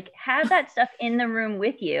have that stuff in the room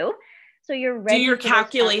with you. So you're ready. Do your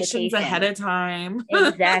calculations ahead of time.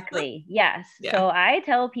 Exactly. Yes. Yeah. So I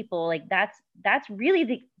tell people, like, that's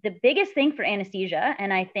really the biggest thing for anesthesia.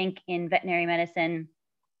 And I think in veterinary medicine,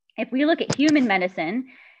 if we look at human medicine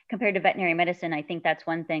compared to veterinary medicine, I think that's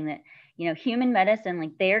one thing that, human medicine,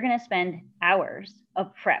 like, they are going to spend hours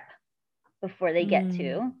of prep before they get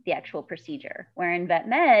to the actual procedure. Where in vet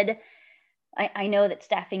med, I know that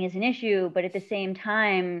staffing is an issue, but at the same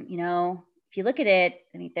time, if you look at it,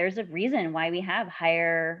 I mean, there's a reason why we have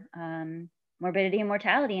higher morbidity and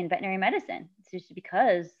mortality in veterinary medicine. It's just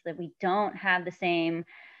because that we don't have the same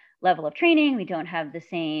level of training. We don't have the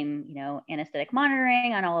same, anesthetic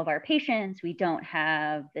monitoring on all of our patients. We don't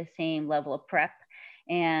have the same level of prep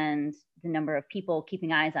and the number of people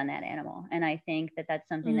keeping eyes on that animal. And I think that that's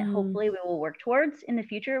something that hopefully we will work towards in the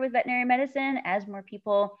future with veterinary medicine, as more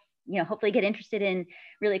people hopefully get interested in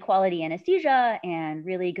really quality anesthesia and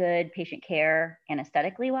really good patient care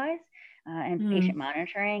anesthetically wise, and patient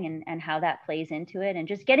monitoring and how that plays into it, and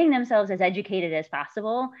just getting themselves as educated as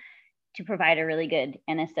possible to provide a really good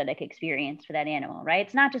anesthetic experience for that animal, right?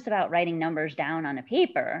 It's not just about writing numbers down on a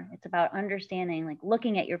paper. It's about understanding, like,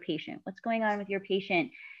 looking at your patient, what's going on with your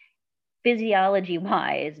patient physiology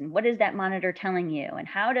wise, and what is that monitor telling you? And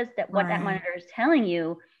how does that, what that monitor is telling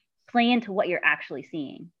you, play into what you're actually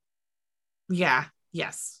seeing? Yeah.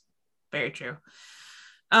 Yes. Very true.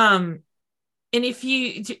 And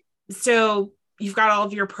so you've got all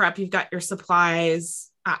of your prep, you've got your supplies.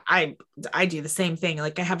 I do the same thing.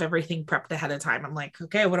 Like, I have everything prepped ahead of time. I'm like,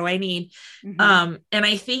 okay, what do I need? And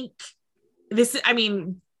I think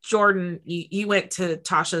Jordan, you went to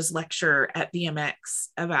Tasha's lecture at VMX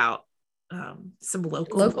about some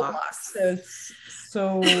local blocks.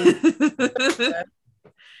 So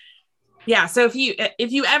yeah. So if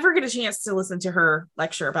you ever get a chance to listen to her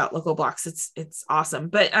lecture about local blocks, it's awesome.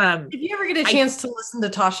 But if you ever get a chance to listen to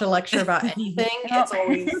Tasha lecture about anything,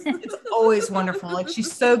 it's always wonderful. Like,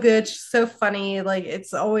 she's so good, she's so funny. Like,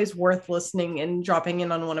 it's always worth listening and dropping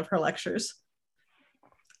in on one of her lectures.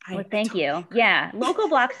 Well, thank you. Yeah, local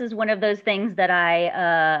blocks is one of those things that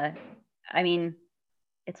I mean,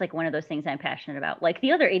 it's like one of those things I'm passionate about. Like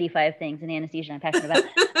the other 85 things in anesthesia I'm passionate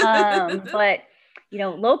about. But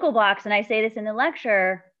local blocks, and I say this in the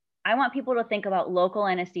lecture, I want people to think about local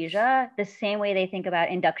anesthesia the same way they think about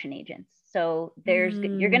induction agents. So you're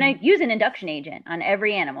going to use an induction agent on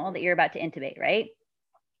every animal that you're about to intubate, right?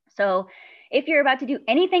 So if you're about to do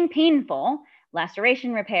anything painful,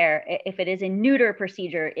 laceration repair, if it is a neuter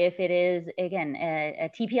procedure, if it is, again, a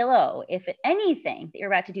TPLO, if anything that you're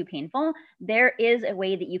about to do painful, there is a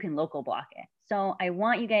way that you can local block it. So I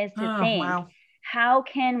want you guys to think, how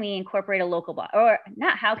can we incorporate a local block? Or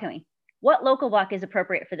not how can we? What local block is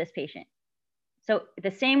appropriate for this patient? So the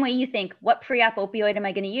same way you think, what pre-op opioid am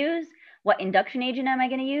I going to use? What induction agent am I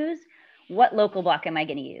going to use? What local block am I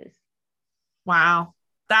going to use? Wow.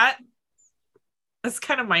 That's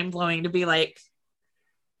kind of mind-blowing to be like,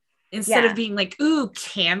 instead of being like, ooh,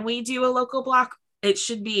 can we do a local block? It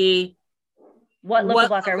should be, what local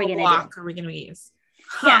block are we going to do? Are we going to use?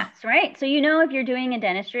 Huh. Yes, right. So, if you're doing a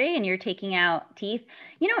dentistry and you're taking out teeth,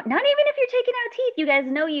 not even if you're taking out teeth, you guys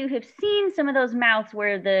know you have seen some of those mouths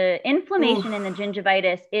where the inflammation in the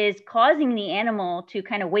gingivitis is causing the animal to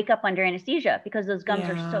kind of wake up under anesthesia because those gums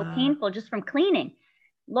are so painful just from cleaning.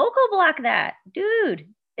 Local block that, dude.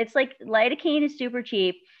 It's like lidocaine is super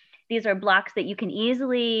cheap. These are blocks that you can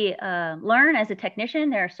easily learn as a technician.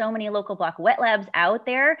 There are so many local block wet labs out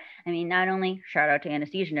there. I mean, not only shout out to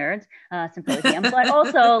Anesthesia Nerds Symposium, but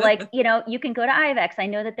also you can go to IVEX. I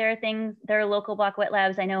know that there are local block wet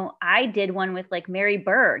labs. I know I did one with like Mary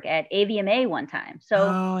Berg at AVMA one time.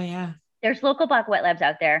 So there's local block wet labs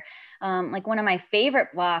out there. Like one of my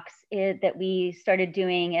favorite blocks that we started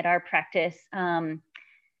doing at our practice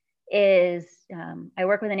is I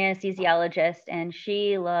work with an anesthesiologist and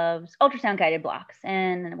she loves ultrasound guided blocks.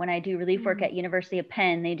 And when I do relief work at University of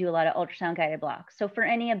Penn, they do a lot of ultrasound guided blocks. So for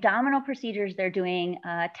any abdominal procedures, they're doing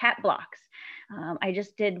TAP blocks. I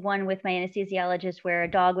just did one with my anesthesiologist where a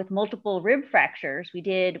dog with multiple rib fractures, we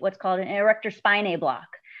did what's called an erector spinae block.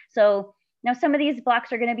 So now some of these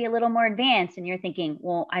blocks are going to be a little more advanced and you're thinking,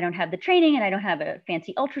 well, I don't have the training and I don't have a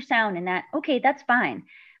fancy ultrasound and that, okay, that's fine.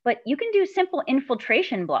 But you can do simple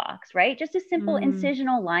infiltration blocks, right? Just a simple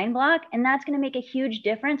incisional line block. And that's going to make a huge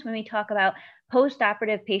difference when we talk about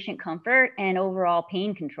post-operative patient comfort and overall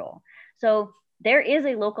pain control. So there is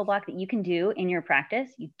a local block that you can do in your practice.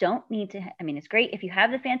 You don't need to, it's great if you have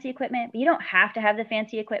the fancy equipment, but you don't have to have the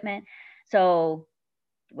fancy equipment. So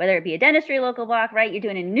whether it be a dentistry local block, right? You're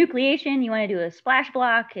doing a nucleation, you want to do a splash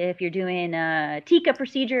block. If you're doing a TICA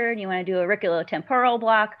procedure and you want to do a auriculotemporal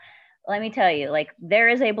block, let me tell you, there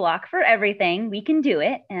is a block for everything. We can do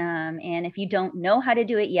it. And if you don't know how to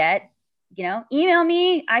do it yet, email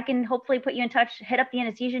me. I can hopefully put you in touch, hit up the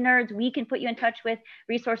Anesthesia Nerds. We can put you in touch with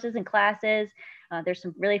resources and classes. There's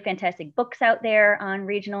some really fantastic books out there on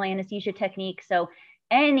regional anesthesia techniques. So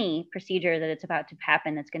any procedure that it's about to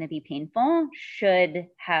happen that's going to be painful should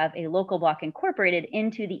have a local block incorporated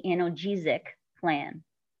into the analgesic plan.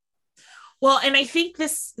 Well, and I think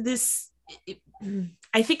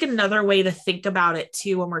I think another way to think about it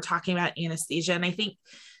too, when we're talking about anesthesia, and I think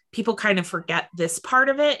people kind of forget this part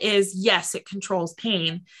of it is, yes, it controls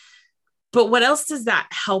pain, but what else does that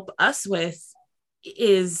help us with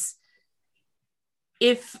is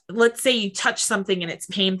if, let's say you touch something and it's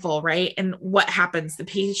painful, right? And what happens? The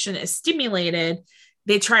patient is stimulated,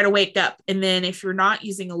 they try to wake up. And then if you're not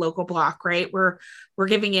using a local block, right, we're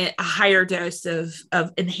giving it a higher dose of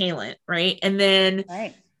inhalant, right? And then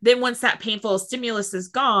once that painful stimulus is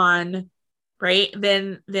gone, right,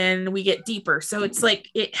 then we get deeper. So it's like,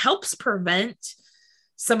 it helps prevent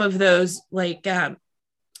some of those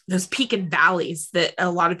those peak and valleys that a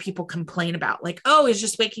lot of people complain about. Like, oh, he's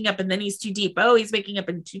just waking up and then he's too deep. Oh, he's waking up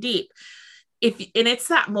and too deep. And it's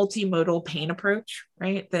that multimodal pain approach,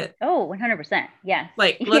 right? That 100%. Yeah.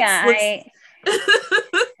 I'm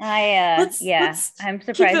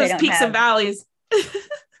surprised keep those I don't peaks and valleys.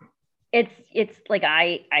 It's like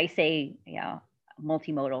I say,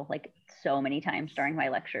 multimodal like so many times during my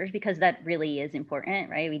lectures because that really is important,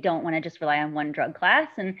 right? We don't want to just rely on one drug class.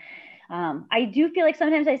 And I do feel like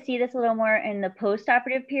sometimes I see this a little more in the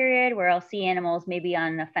post-operative period where I'll see animals maybe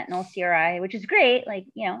on a fentanyl CRI, which is great.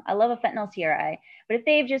 I love a fentanyl CRI, but if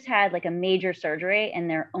they've just had like a major surgery and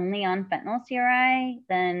they're only on fentanyl CRI,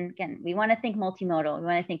 then again, we want to think multimodal. We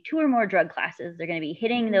want to think 2 or more drug classes. They're going to be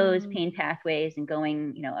hitting those pain pathways and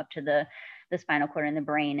going, up to the spinal cord and the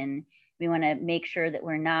brain. And we want to make sure that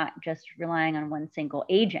we're not just relying on one single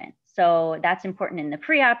agent. So that's important in the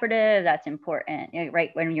preoperative. That's important,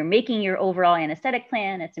 right? When you're making your overall anesthetic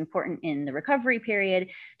plan, it's important in the recovery period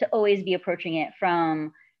to always be approaching it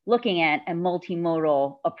from looking at a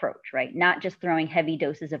multimodal approach, right? Not just throwing heavy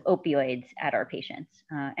doses of opioids at our patients.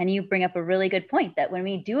 And you bring up a really good point that when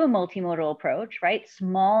we do a multimodal approach, right,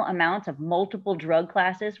 small amounts of multiple drug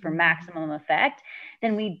classes for maximum effect,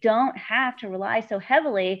 then we don't have to rely so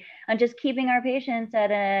heavily on just keeping our patients at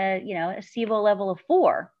a SIVO level of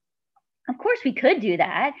 4. Of course, we could do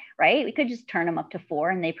that, right? We could just turn them up to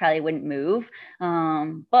 4 and they probably wouldn't move.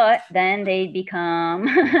 But then they'd become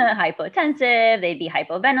hypotensive, they'd be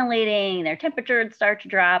hypoventilating, their temperature would start to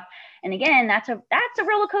drop. And again, that's a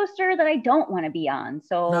roller coaster that I don't want to be on.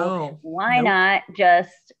 So why not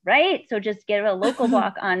just, right? So just get a local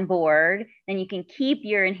block on board, then you can keep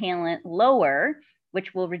your inhalant lower,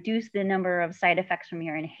 which will reduce the number of side effects from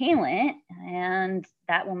your inhalant. And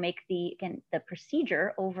that will make the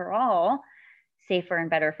procedure overall safer and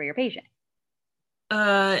better for your patient.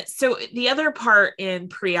 So the other part in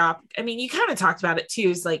pre-op, you kind of talked about it too,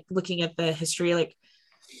 is like looking at the history, like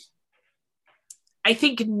I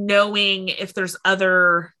think knowing if there's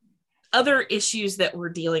other issues that we're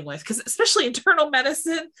dealing with, because especially internal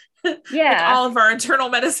medicine, like all of our internal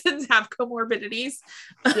medicines have comorbidities.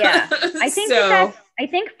 Yeah. I think I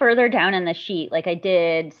think further down in the sheet, like I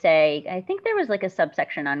did say, I think there was like a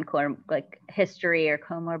subsection on like history or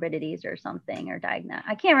comorbidities or something, or diagnosis.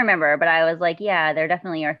 I can't remember, but I was like, yeah, there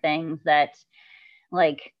definitely are things that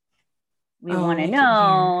like we want to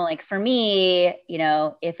know. Like for me, you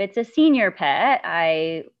know, if it's a senior pet,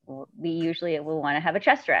 we usually will want to have a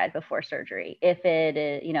chest rad before surgery. If it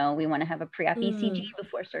is, you know, we want to have a pre-op ECG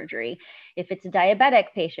before surgery. If it's a diabetic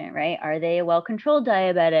patient, right? Are they a well-controlled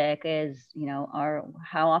diabetic?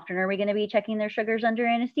 How often are we going to be checking their sugars under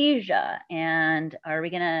anesthesia? And are we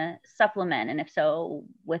going to supplement? And if so,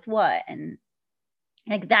 with what? And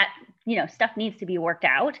like that, you know, stuff needs to be worked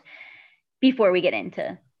out before we get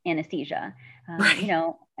into anesthesia, right. You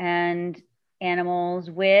know, and animals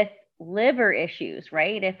with liver issues,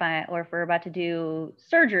 right? If we're about to do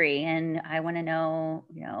surgery and I want to know,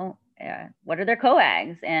 you know, what are their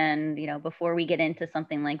coags? And, you know, before we get into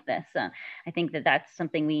something like this, I think that that's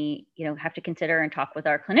something we, you know, have to consider and talk with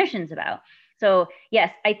our clinicians about. So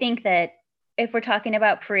yes, I think that if we're talking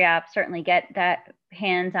about pre-op, certainly get that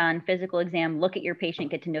hands-on physical exam, look at your patient,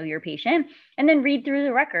 get to know your patient, and then read through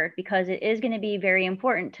the record, because it is going to be very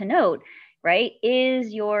important to note, right?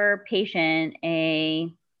 Is your patient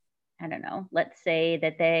I don't know, let's say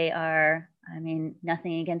that they are, I mean,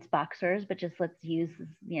 nothing against boxers, but just let's use,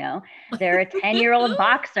 you know, they're a 10-year-old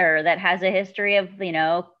boxer that has a history of, you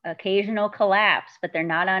know, occasional collapse, but they're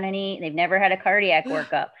not on they've never had a cardiac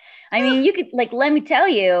workup. I mean, you could, like, let me tell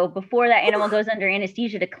you, before that animal goes under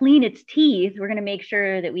anesthesia to clean its teeth, we're going to make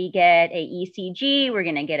sure that we get a ECG, we're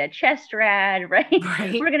going to get a chest rad, right?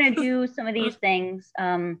 We're going to do some of these things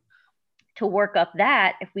to work up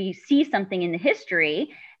that if we see something in the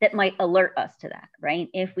history that might alert us to that, right?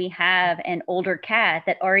 If we have an older cat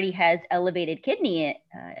that already has elevated kidney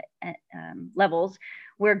levels,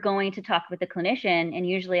 we're going to talk with the clinician, and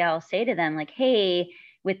usually I'll say to them like, hey,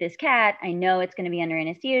 with this cat, I know it's going to be under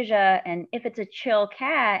anesthesia. And if it's a chill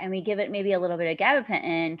cat and we give it maybe a little bit of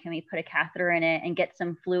gabapentin, can we put a catheter in it and get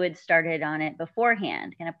some fluid started on it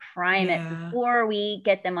beforehand, kind of prime it before we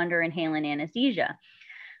get them under inhalant anesthesia?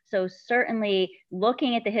 So certainly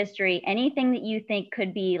looking at the history, anything that you think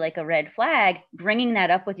could be like a red flag, bringing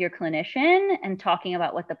that up with your clinician and talking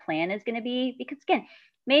about what the plan is going to be. Because again,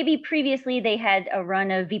 maybe previously they had a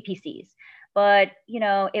run of VPCs, but you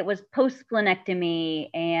know, it was post-splenectomy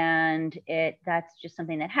and that's just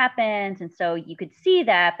something that happens. And so you could see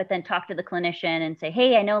that, but then talk to the clinician and say,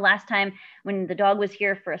 hey, I know last time when the dog was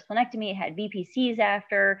here for a splenectomy, it had VPCs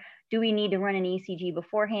after. Do we need to run an ECG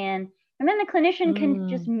beforehand? And then the clinician can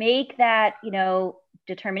just make that, you know,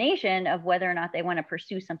 determination of whether or not they want to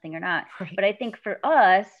pursue something or not. Right. But I think for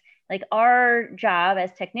us, like our job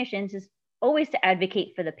as technicians is always to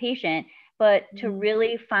advocate for the patient, but to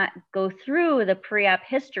really go through the pre-op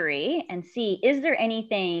history and see, is there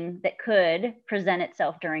anything that could present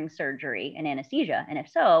itself during surgery and anesthesia? And if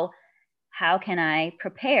so, how can I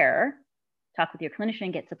prepare, talk with your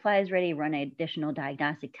clinician, get supplies ready, run an additional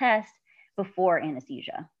diagnostic test before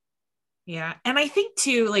anesthesia? Yeah. And I think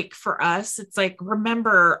too, like for us, it's like,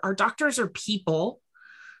 remember our doctors are people,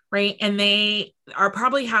 right? And they are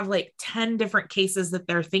probably have like 10 different cases that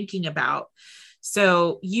they're thinking about.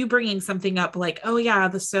 So you bringing something up like, oh yeah,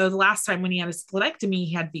 the last time when he had a splenectomy,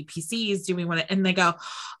 he had VPCs. Do we want to, and they go,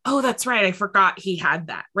 oh, that's right. I forgot he had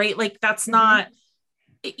that, right? Like that's not,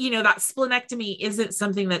 you know, that splenectomy isn't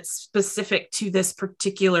something that's specific to this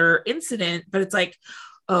particular incident, but it's like,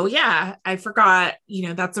 oh yeah, I forgot, you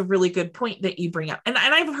know, that's a really good point that you bring up. And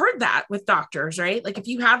I've heard that with doctors, right? Like if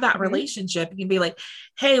you have that relationship, you can be like,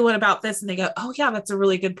 hey, what about this? And they go, oh yeah, that's a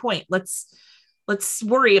really good point. Let's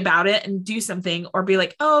worry about it and do something, or be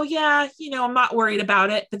like, oh yeah, you know, I'm not worried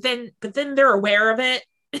about it. But then they're aware of it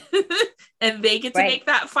and they get to make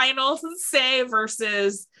that final say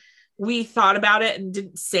versus we thought about it and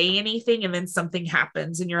didn't say anything, and then something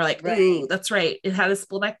happens and you're like, oh, that's right, it had a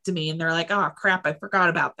splenectomy, and they're like, oh crap, I forgot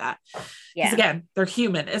about that. Because again, they're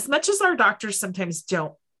human. As much as our doctors sometimes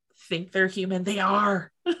don't think they're human, they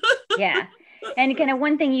are. Yeah. And kind of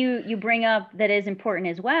one thing you bring up that is important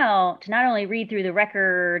as well, to not only read through the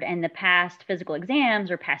record and the past physical exams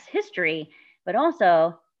or past history, but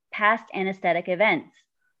also past anesthetic events,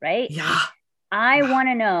 right? Yeah. I want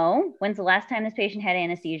to know, when's the last time this patient had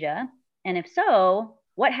anesthesia? And if so,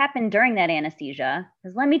 what happened during that anesthesia?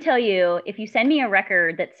 Because let me tell you, if you send me a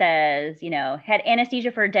record that says, you know, had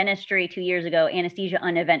anesthesia for dentistry 2 years ago, anesthesia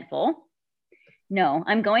uneventful, No,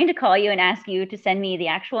 I'm going to call you and ask you to send me the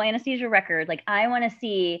actual anesthesia record. Like, I want to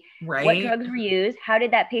see what drugs were used. How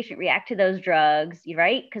did that patient react to those drugs?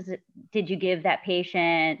 Right? Because did you give that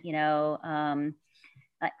patient,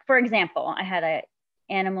 like, for example, I had a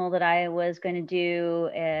animal that I was going to do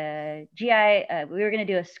a GI. We were going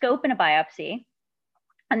to do a scope and a biopsy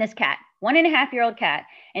on this cat, 1.5-year-old cat,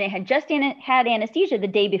 and it had just had anesthesia the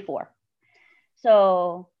day before.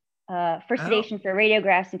 So for sedation, for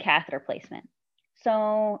radiographs and catheter placement.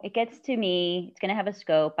 So it gets to me, it's going to have a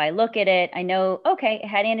scope. I look at it. I know, okay, it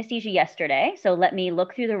had anesthesia yesterday. So let me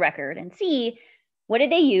look through the record and see, what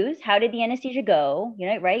did they use? How did the anesthesia go?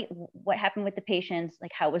 Right? What happened with the patients?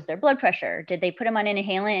 Like, how was their blood pressure? Did they put him on an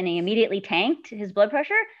inhalant and he immediately tanked his blood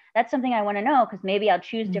pressure? That's something I want to know, because maybe I'll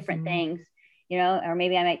choose different things, or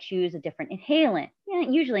maybe I might choose a different inhalant.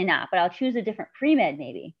 Usually not, but I'll choose a different pre-med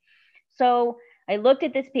maybe. So I looked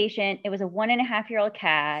at this patient. It was a 1.5-year-old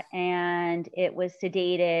cat, and it was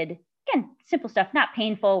sedated. Again, simple stuff, not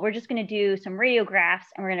painful. We're just going to do some radiographs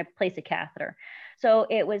and we're going to place a catheter. So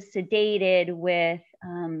it was sedated with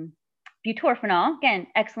butorphanol. Again,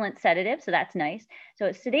 excellent sedative, so that's nice. So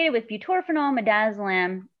it's sedated with butorphanol,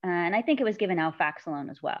 midazolam, and I think it was given alfaxalone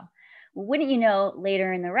as well. Wouldn't you know,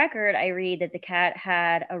 later in the record, I read that the cat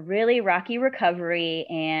had a really rocky recovery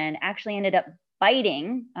and actually ended up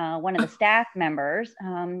biting one of the staff members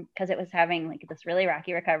because it was having like this really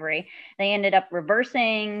rocky recovery. They ended up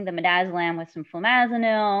reversing the midazolam with some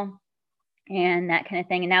flumazenil and that kind of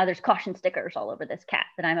thing. And now there's caution stickers all over this cat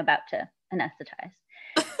that I'm about to anesthetize.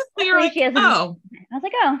 You're like, oh. I was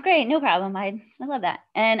like, oh, great, no problem. I love that.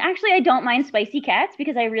 And actually, I don't mind spicy cats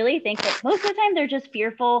because I really think that most of the time they're just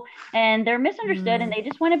fearful and they're misunderstood and they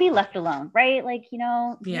just want to be left alone, right? Like,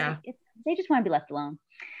 they just want to be left alone.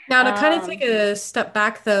 Now, to kind of take a step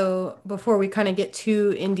back, though, before we kind of get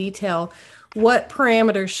too in detail, what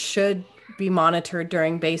parameters should be monitored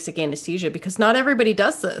during basic anesthesia? Because not everybody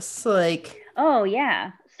does this. Oh,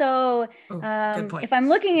 yeah. So if I'm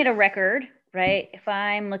looking at a record, right, if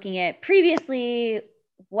I'm looking at previously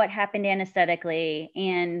what happened anesthetically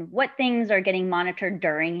and what things are getting monitored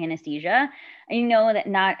during anesthesia, I know that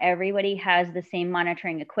not everybody has the same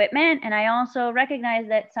monitoring equipment. And I also recognize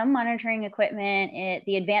that some monitoring equipment,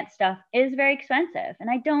 the advanced stuff, is very expensive. And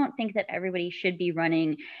I don't think that everybody should be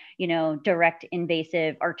running, direct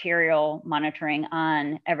invasive arterial monitoring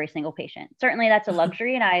on every single patient. Certainly that's a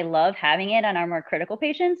luxury and I love having it on our more critical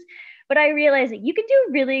patients. But I realize that you can do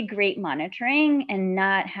really great monitoring and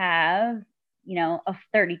not have a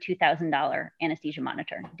 $32,000 anesthesia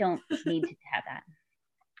monitor. You don't need to have that.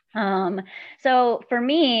 So for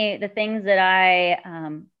me, the things that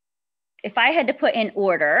if I had to put in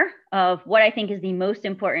order of what I think is the most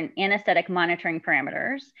important anesthetic monitoring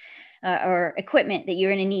parameters or equipment that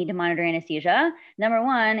you're going to need to monitor anesthesia, number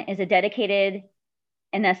one is a dedicated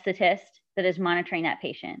anesthetist that is monitoring that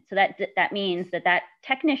patient. So that means that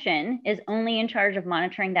technician is only in charge of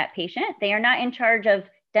monitoring that patient. They are not in charge of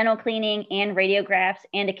dental cleaning and radiographs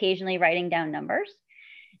and occasionally writing down numbers.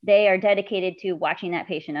 They are dedicated to watching that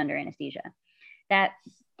patient under anesthesia. That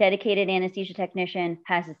dedicated anesthesia technician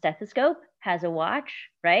has a stethoscope, has a watch,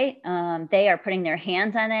 right? They are putting their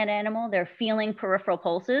hands on that animal. They're feeling peripheral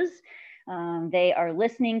pulses. They are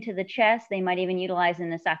listening to the chest. They might even utilize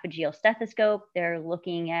an esophageal stethoscope. They're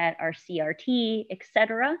looking at our CRT, et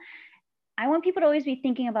cetera. I want people to always be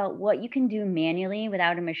thinking about what you can do manually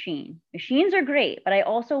without a machine. Machines are great, but I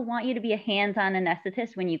also want you to be a hands-on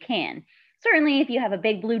anesthetist when you can. Certainly, if you have a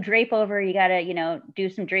big blue drape over, you got to, do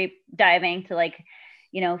some drape diving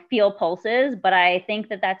to feel pulses. But I think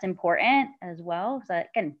that that's important as well. So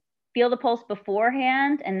again, feel the pulse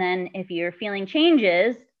beforehand. And then if you're feeling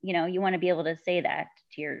changes, you want to be able to say that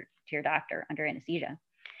to your doctor under anesthesia.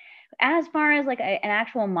 As far as an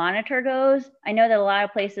actual monitor goes, I know that a lot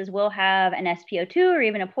of places will have an SpO2 or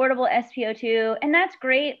even a portable SpO2, and that's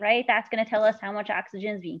great, right? That's going to tell us how much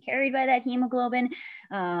oxygen is being carried by that hemoglobin.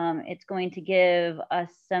 It's going to give us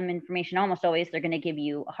some information. Almost always, they're going to give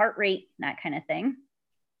you a heart rate, that kind of thing.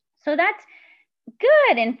 So that's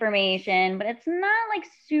good information, but it's not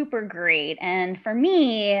super great. And for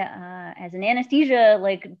me, as an anesthesia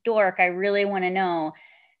dork, I really want to know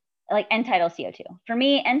end-tidal CO2. For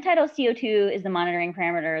me, end-tidal CO2 is the monitoring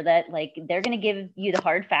parameter that they're going to give you the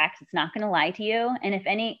hard facts. It's not going to lie to you. And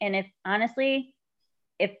if honestly,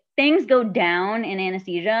 if things go down in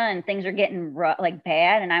anesthesia and things are getting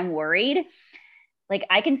bad and I'm worried,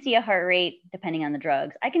 I can see a heart rate depending on the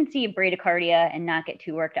drugs. I can see a bradycardia and not get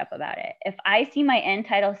too worked up about it. If I see my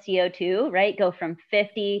end-tidal CO2, right, go from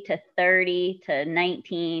 50 to 30 to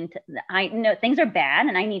 19, I know things are bad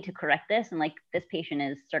and I need to correct this. And this patient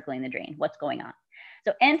is circling the drain. What's going on?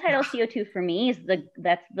 So end-tidal CO2 for me is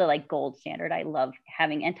that's the like gold standard. I love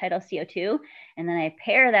having end-tidal CO2. And then I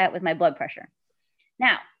pair that with my blood pressure.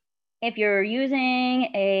 Now, if you're using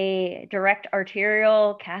a direct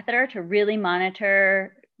arterial catheter to really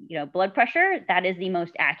monitor, blood pressure, that is the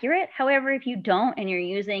most accurate. However, if you don't, and you're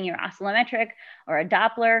using your oscillometric or a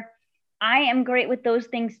Doppler, I am great with those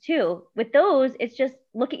things too. With those, it's just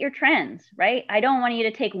look at your trends, right? I don't want you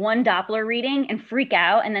to take one Doppler reading and freak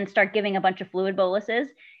out and then start giving a bunch of fluid boluses.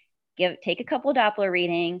 Take a couple Doppler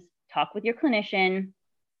readings, talk with your clinician.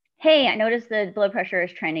 Hey, I noticed the blood pressure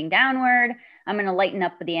is trending downward. I'm going to lighten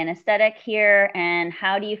up the anesthetic here. And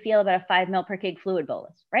how do you feel about a 5 ml per kg fluid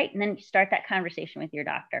bolus, right? And then you start that conversation with your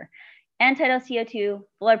doctor. End-tidal CO2,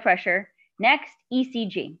 blood pressure. Next,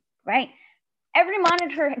 ECG, right? Every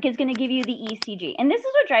monitor is going to give you the ECG. And this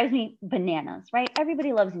is what drives me bananas, right?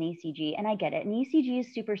 Everybody loves an ECG, and I get it. An ECG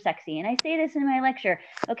is super sexy. And I say this in my lecture,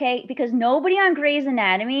 okay? Because nobody on Grey's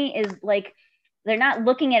Anatomy is like, they're not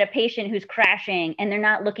looking at a patient who's crashing, and they're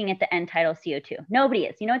not looking at the end-tidal CO2. Nobody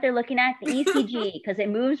is. You know what they're looking at? The ECG, because it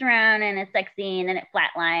moves around and it's sexy, and then it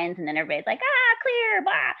flatlines, and then everybody's like, clear,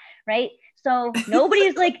 blah, right? So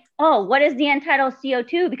nobody's like, oh, what is the end-tidal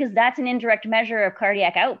CO2? Because that's an indirect measure of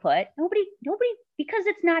cardiac output. Nobody, because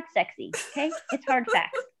it's not sexy, okay? It's hard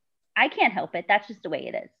facts. I can't help it. That's just the way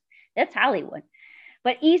it is. That's Hollywood.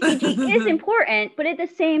 But ECG is important. But at the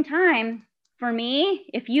same time, for me,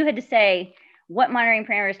 if you had to say, what monitoring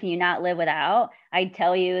parameters can you not live without? I'd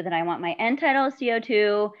tell you that I want my end-tidal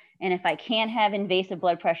CO2. And if I can't have invasive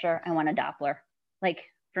blood pressure, I want a Doppler. Like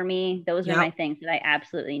for me, those are my things that I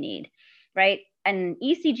absolutely need, right? And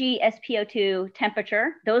ECG, SpO2,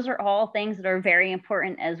 temperature, those are all things that are very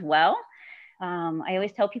important as well. I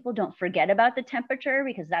always tell people don't forget about the temperature,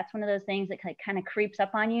 because that's one of those things that kind of creeps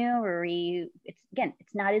up on you, or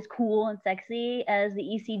it's not as cool and sexy as the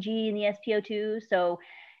ECG and the SpO2. So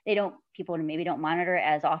people maybe don't monitor it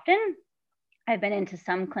as often. I've been into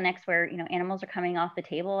some clinics where, animals are coming off the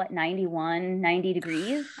table at 91, 90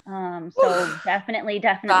 degrees. So definitely.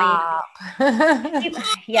 Stop.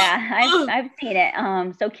 I've seen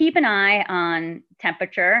it. So keep an eye on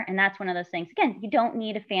temperature. And that's one of those things. Again, you don't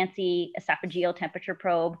need a fancy esophageal temperature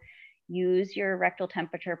probe. Use your rectal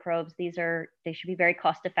temperature probes. They should be very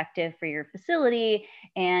cost effective for your facility,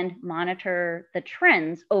 and monitor the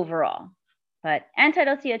trends overall. But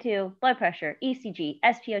end-tidal CO2, blood pressure, ECG,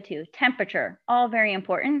 SpO2, temperature, all very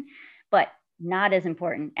important, but not as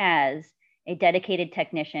important as a dedicated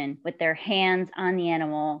technician with their hands on the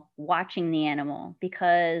animal, watching the animal,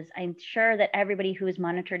 because I'm sure that everybody who has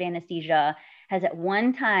monitored anesthesia has at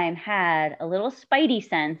one time had a little spidey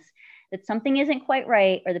sense that something isn't quite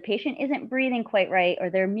right, or the patient isn't breathing quite right,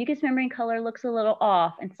 or their mucous membrane color looks a little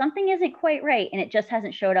off, and something isn't quite right, and it just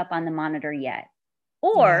hasn't showed up on the monitor yet.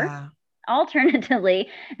 Or alternatively,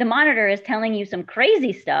 the monitor is telling you some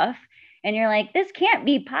crazy stuff, and you're like, this can't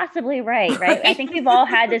be possibly right? I think we've all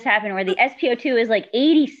had this happen where the SpO2 is like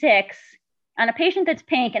 86 on a patient that's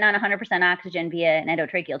pink and on 100% oxygen via an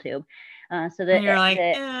endotracheal tube. So that you're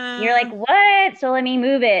like, what? So let me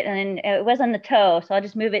move it. And it was on the toe, so I'll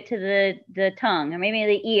just move it to the tongue, or maybe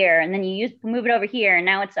the ear. And then move it over here, and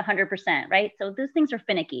now it's 100%, right? So those things are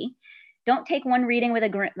finicky. Don't take one reading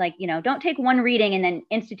don't take one reading and then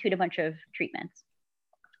institute a bunch of treatments.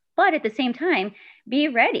 But at the same time, be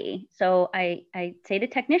ready. So I say to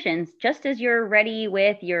technicians, just as you're ready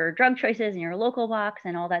with your drug choices and your local box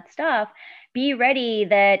and all that stuff, be ready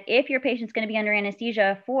that if your patient's going to be under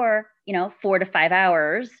anesthesia for, 4 to 5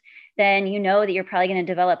 hours, then that you're probably going to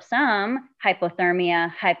develop some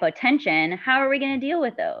hypothermia, hypotension. How are we going to deal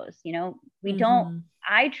with those? We don't.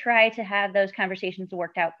 I try to have those conversations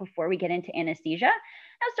worked out before we get into anesthesia.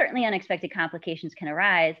 Now, certainly unexpected complications can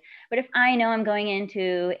arise, but if I know I'm going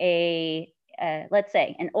into let's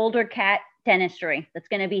say an older cat dentistry that's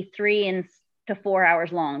going to be 3 to 4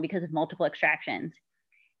 hours long because of multiple extractions,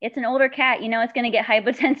 it's an older cat, it's going to get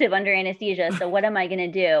hypotensive under anesthesia. So what am I going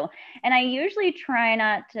to do? And I usually try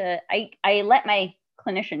not to, I let my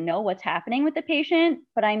clinician know what's happening with the patient,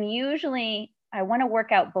 but I want to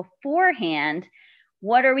work out beforehand,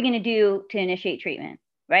 what are we going to do to initiate treatment,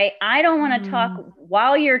 right? I don't want to talk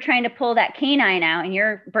while you're trying to pull that canine out and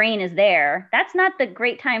your brain is there. That's not the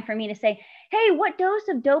great time for me to say, hey, what dose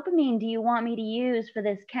of dopamine do you want me to use for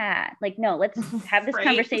this cat? Like, no, let's have this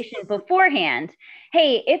conversation beforehand.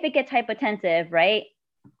 Hey, if it gets hypotensive, right?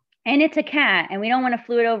 And it's a cat and we don't want to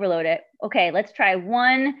fluid overload it. Okay, let's try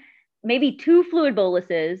 1, maybe 2 fluid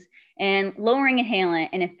boluses and lowering inhalant.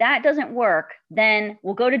 And if that doesn't work, then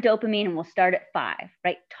we'll go to dopamine and we'll start at 5,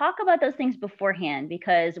 right? Talk about those things beforehand,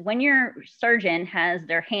 because when your surgeon has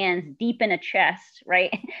their hands deep in a chest,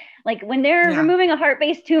 right? Like when they're removing a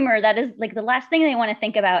heart-based tumor, that is like the last thing they want to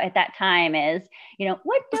think about at that time is,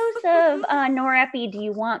 what dose of norepi do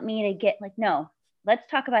you want me to get? Like, no, let's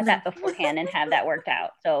talk about that beforehand and have that worked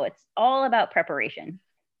out. So it's all about preparation.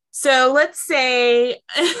 So let's say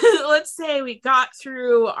we got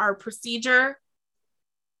through our procedure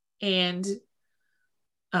and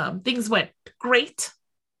things went great.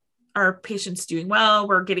 Our patient's doing well.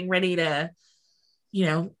 We're getting ready to,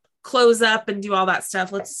 close up and do all that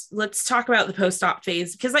stuff. Let's talk about the post-op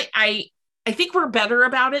phase, because I think we're better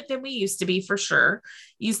about it than we used to be, for sure.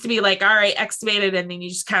 Used to be like, all right, extubated, and then you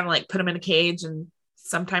just kind of like put them in a cage and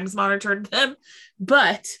sometimes monitored them.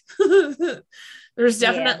 But there's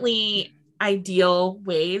definitely ideal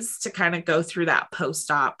ways to kind of go through that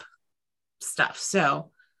post-op stuff.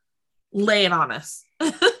 So lay it on us.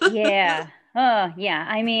 Yeah. Oh, yeah.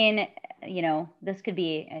 I mean, this could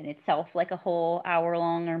be in itself like a whole hour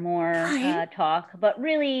long or more talk, but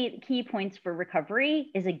really key points for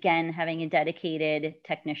recovery is, again, having a dedicated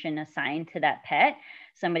technician assigned to that pet,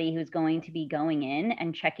 somebody who's going to be going in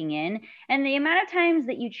and checking in. And the amount of times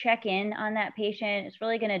that you check in on that patient is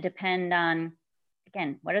really going to depend on,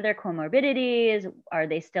 again, what are their comorbidities? Are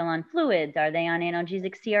they still on fluids? Are they on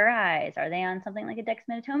analgesic CRIs? Are they on something like a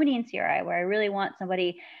dexmedetomidine CRI, where I really want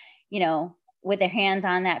somebody, with their hands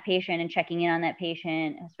on that patient and checking in on that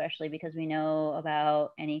patient, especially because we know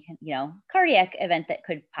about any, cardiac event that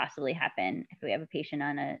could possibly happen if we have a patient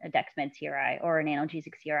on a dexmed CRI or an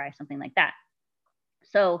analgesic CRI, something like that.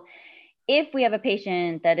 So if we have a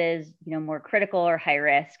patient that is, more critical or high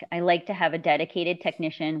risk, I like to have a dedicated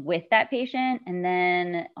technician with that patient, and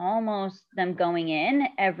then almost them going in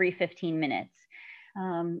every 15 minutes.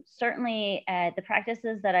 Certainly at the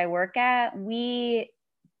practices that I work at, we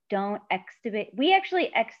don't extubate. We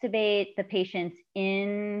actually extubate the patients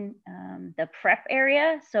in the prep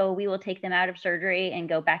area. So we will take them out of surgery and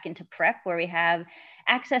go back into prep, where we have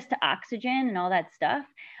access to oxygen and all that stuff.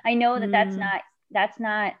 I know that that's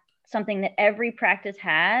not something that every practice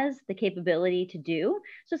has the capability to do.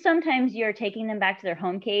 So sometimes you're taking them back to their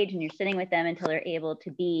home cage and you're sitting with them until they're able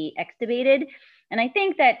to be extubated. And I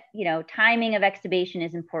think that, timing of extubation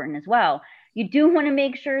is important as well. You do want to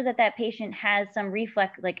make sure that that patient has some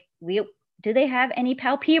reflex, do they have any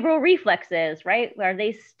palpebral reflexes, right? Are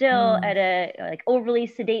they still at a overly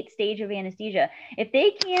sedate stage of anesthesia? If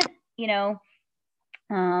they can't,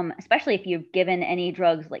 especially if you've given any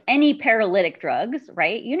drugs, like any paralytic drugs,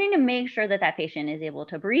 right? You need to make sure that that patient is able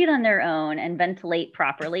to breathe on their own and ventilate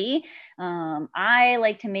properly. I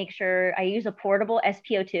like to make sure I use a portable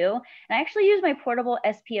SpO2, and I actually use my portable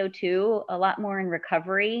SpO2 a lot more in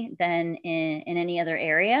recovery than in any other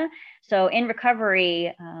area. So in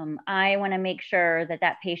recovery, I want to make sure that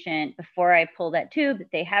that patient, before I pull that tube,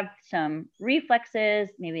 that they have some reflexes.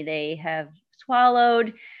 Maybe they have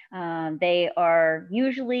swallowed. They are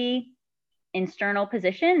usually in sternal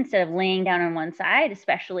position instead of laying down on one side,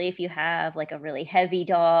 especially if you have like a really heavy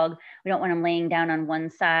dog. We don't want them laying down on one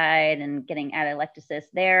side and getting atelectasis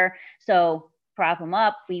there. So prop them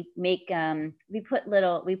up. We put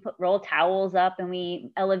roll towels up and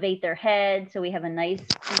we elevate their head, so we have a nice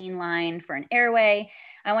clean line for an airway.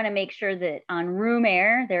 I want to make sure that on room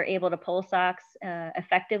air, they're able to pulse ox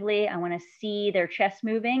effectively. I want to see their chest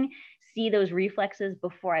moving, see those reflexes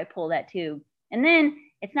before I pull that tube. And then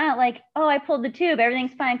it's not like, oh, I pulled the tube,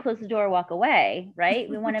 everything's fine, close the door, walk away, right?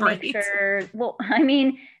 We want to make sure, well, I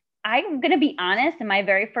mean, I'm going to be honest, in my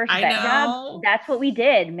very first vet job, that's what we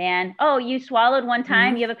did, man. Oh, you swallowed one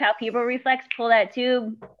time, you have a palpebral reflex, pull that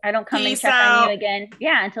tube. I don't come and check on you again.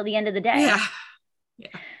 Yeah, until the end of the day. Yeah.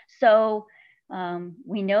 So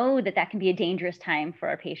we know that can be a dangerous time for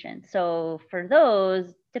our patients. So for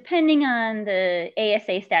those, depending on the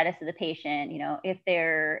ASA status of the patient, if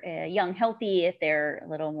they're young, healthy, if they're a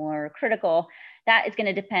little more critical, that is going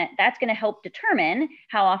to depend. That's going to help determine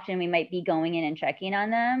how often we might be going in and checking on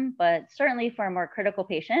them. But certainly for more critical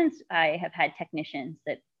patients, I have had technicians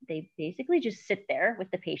that they basically just sit there with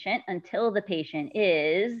the patient until the patient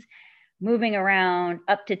is moving around,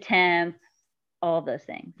 up to temp, all of those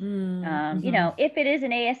things. If it is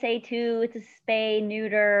an ASA2, it's a spay,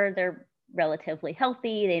 neuter, they're relatively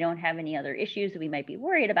healthy, they don't have any other issues that we might be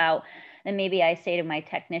worried about, then maybe I say to my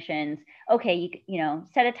technicians, okay, you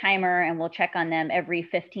set a timer and we'll check on them every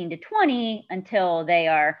 15 to 20 until they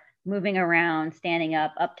are moving around, standing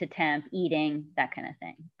up to temp, eating, that kind of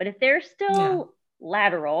thing. But if they're still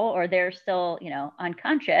lateral or they're still,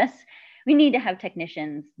 unconscious, we need to have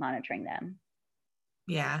technicians monitoring them.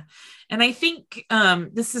 Yeah. And I think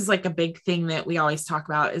this is like a big thing that we always talk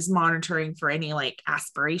about is monitoring for any like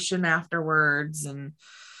aspiration afterwards, and,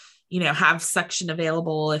 have suction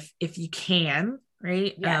available if you can,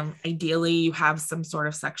 right? Yes. Ideally you have some sort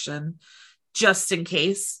of suction just in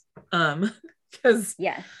case. Because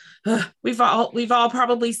yes. We've all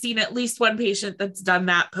probably seen at least one patient that's done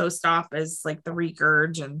that post-op as like the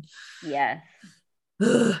regurg, and yes.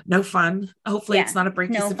 No fun. Hopefully it's not a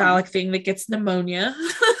brachycephalic thing that gets pneumonia,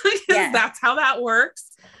 because that's how that works.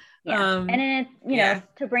 Yeah. And then,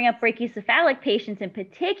 to bring up brachycephalic patients in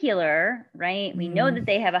particular, right? We know that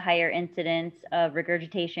they have a higher incidence of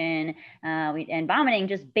regurgitation and vomiting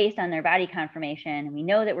just based on their body conformation. We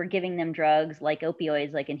know that we're giving them drugs like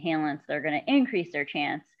opioids, like inhalants, that are going to increase their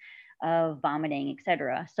chance of vomiting,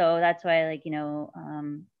 etc. So that's why,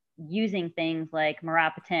 using things like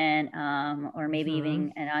Mirapatin or maybe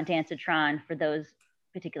even an ondansetron for those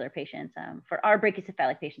particular patients. For our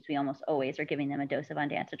brachycephalic patients, we almost always are giving them a dose of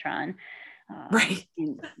ondansetron. Right.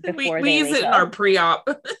 Before we use it in our pre-op.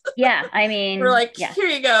 Yeah. I mean, we're like, here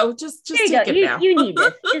you go. Just here you take go. it now. You need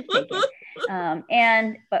this. Just take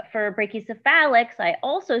it. But for brachycephalics, I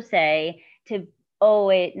also say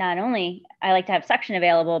not only I like to have suction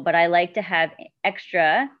available, but I like to have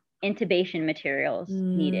extra intubation materials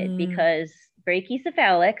needed, because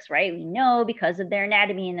brachycephalics, right? We know because of their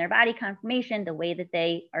anatomy and their body conformation, the way that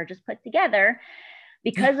they are just put together,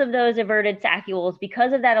 because of those everted saccules,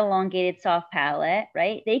 because of that elongated soft palate,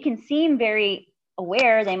 right? They can seem very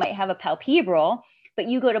aware. They might have a palpebral, but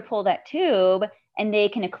you go to pull that tube and they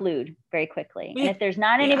can occlude very quickly. And if there's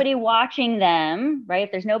not anybody watching them, right?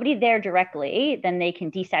 If there's nobody there directly, then they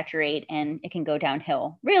can desaturate and it can go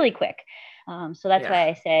downhill really quick. So that's why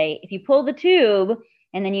I say, if you pull the tube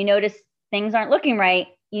and then you notice things aren't looking right,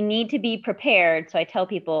 you need to be prepared. So I tell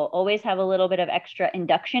people, always have a little bit of extra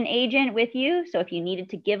induction agent with you. So if you needed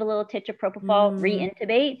to give a little titch of propofol,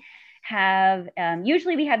 re-intubate,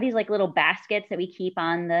 usually we have these like little baskets that we keep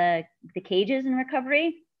on the cages in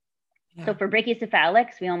recovery. Yeah. So for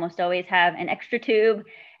brachycephalics, we almost always have an extra tube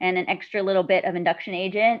and an extra little bit of induction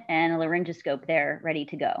agent and a laryngoscope there ready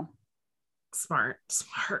to go. Smart.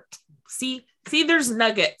 See, there's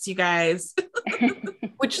nuggets, you guys.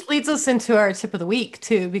 Which leads us into our tip of the week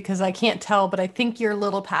too, because I can't tell, but I think you're a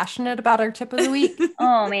little passionate about our tip of the week.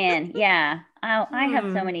 Oh man. Yeah. I have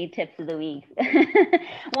so many tips of the week.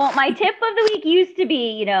 Well, my tip of the week used to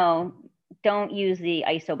be, don't use the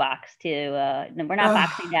ISO box we're not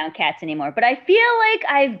boxing down cats anymore, but I feel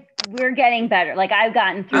like we're getting better. Like I've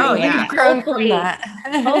gotten through. Oh yeah.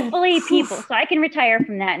 Hopefully people, so I can retire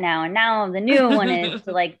from that now. And now the new one is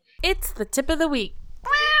to it's the tip of the week.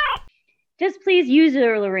 Just please use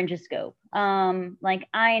your laryngoscope.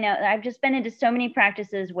 I know I've just been into so many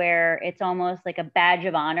practices where it's almost like a badge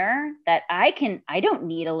of honor that I don't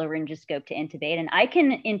need a laryngoscope to intubate, and I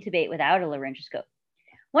can intubate without a laryngoscope.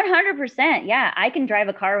 100%. Yeah, I can drive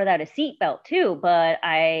a car without a seatbelt too, but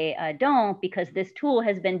I don't, because this tool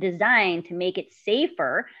has been designed to make it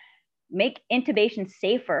safer, make intubation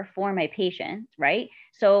safer for my patients, right?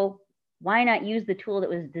 So why not use the tool that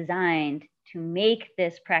was designed to make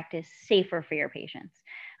this practice safer for your patients?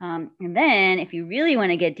 And then if you really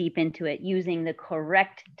want to get deep into it, using the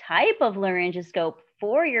correct type of laryngoscope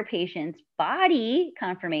for your patient's body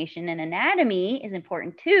conformation and anatomy is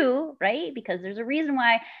important too, right? Because there's a reason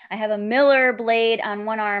why I have a Miller blade on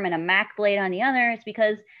one arm and a Mac blade on the other. It's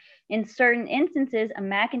because in certain instances, a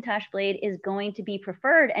Macintosh blade is going to be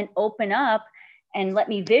preferred and open up and let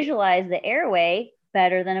me visualize the airway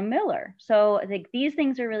better than a Miller. So I think these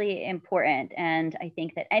things are really important. And I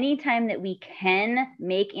think that anytime that we can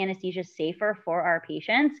make anesthesia safer for our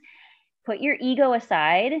patients, put your ego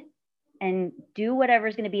aside and do whatever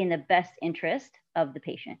is going to be in the best interest of the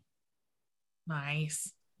patient.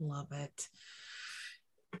 Nice. Love it.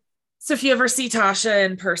 So if you ever see Tasha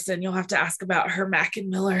in person, you'll have to ask about her Mac and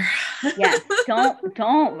Miller. Yeah.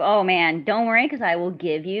 Oh man, don't worry, because I will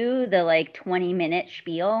give you the 20-minute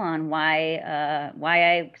spiel on why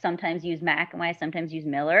I sometimes use Mac and why I sometimes use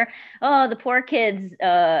Miller. Oh, the poor kids when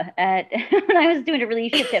I was doing a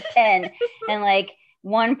relief shift at Penn, and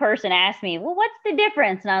one person asked me, well, what's the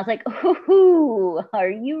difference? And I was like, ooh, are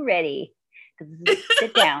you ready?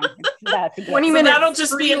 Sit down. It's about to get 20 minutes. That'll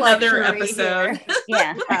just be another episode.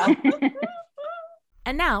 Yeah.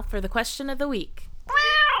 And now for the question of the week.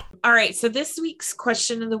 All right. So this week's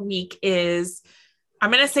question of the week is,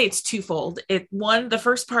 I'm going to say it's twofold. The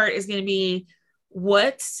first part is going to be,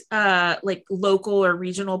 what local or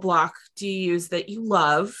regional block do you use that you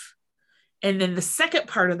love? And then the second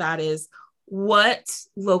part of that is, what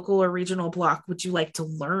local or regional block would you like to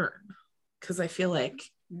learn? Because I feel like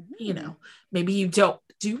you know, maybe you don't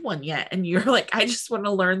do one yet and you're like, I just want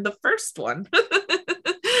to learn the first one.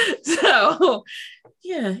 So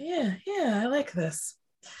yeah, I like this.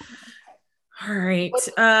 All right.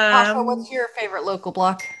 Tasha, what's your favorite local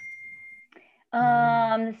block?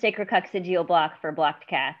 The Sacrococcygeal block for blocked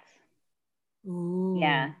cats. Ooh,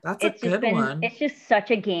 yeah, that's a good one. It's just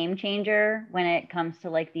such a game changer when it comes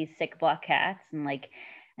to like these sick block cats,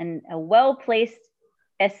 and a well-placed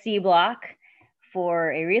SC block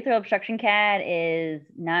for a urethral obstruction cat is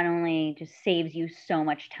not only just saves you so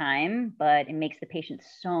much time, but it makes the patient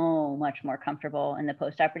so much more comfortable in the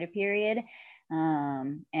postoperative period.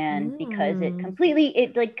 And because it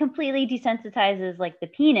completely desensitizes like the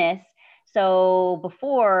penis. So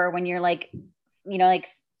before, when you're like, you know, like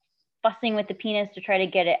fussing with the penis to try to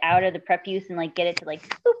get it out of the prepuce and like get it to like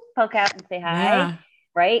boop, poke out and say hi,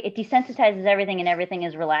 right? It desensitizes everything and everything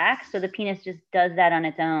is relaxed. So the penis just does that on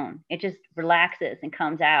its own. It just relaxes and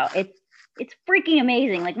comes out. It's freaking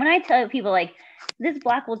amazing. Like when I tell people like this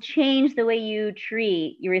block will change the way you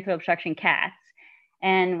treat urethral obstruction cats.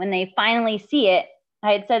 And when they finally see it,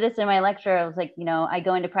 I had said this in my lecture. I was like, you know, I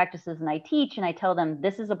go into practices and I teach and I tell them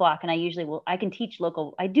this is a block. And I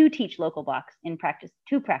do teach local blocks in practice,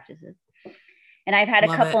 2 practices. And I've had a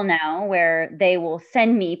couple now where they will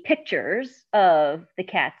send me pictures of the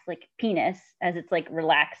cat's like penis as it's like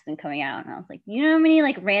relaxed and coming out. And I was like, you know how many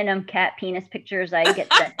like random cat penis pictures I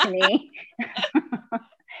get sent to me?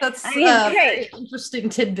 That's a very interesting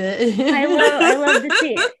tidbit. I love to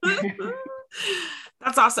see it.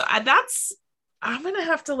 That's awesome. I'm gonna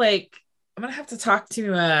have to talk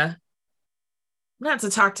to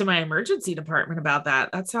my emergency department about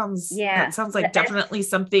that. That sounds like definitely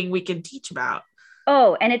something we can teach about.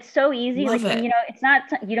 Oh, and it's so easy. Love it. You know,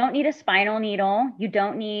 you don't need a spinal needle. You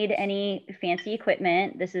don't need any fancy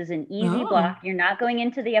equipment. This is an easy block. You're not going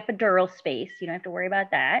into the epidural space. You don't have to worry about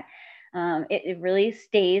that. It really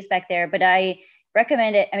stays back there, but I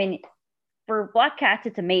recommend it. I mean, for block cats,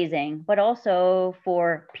 it's amazing, but also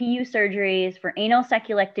for PU surgeries, for anal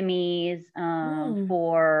sacculectomies,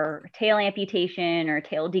 for tail amputation or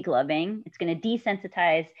tail degloving. It's going to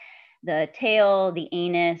desensitize the tail, the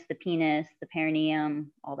anus, the penis, the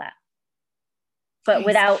perineum, all that. But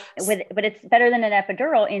but it's better than an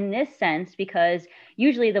epidural in this sense, because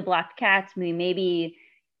usually the blocked cats,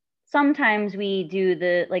 sometimes we do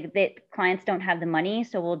the clients don't have the money.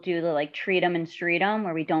 So we'll do the like treat them and street them,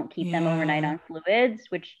 where we don't keep them overnight on fluids,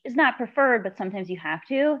 which is not preferred, but sometimes you have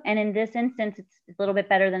to. And in this instance, it's a little bit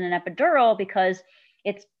better than an epidural because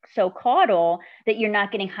it's so caudal that you're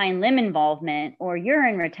not getting hind limb involvement or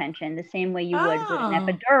urine retention the same way you would with an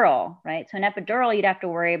epidural, right? So an epidural, you'd have to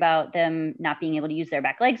worry about them not being able to use their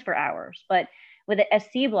back legs for hours. But with an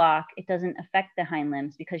SC block, it doesn't affect the hind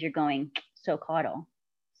limbs because you're going so caudal.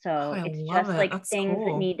 So it's just like That's things cool.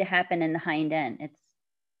 that need to happen in the hind end. It's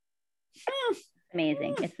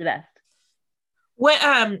amazing. It's the best.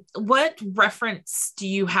 What reference do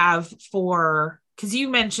you have for, because you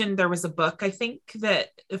mentioned there was a book, I think, that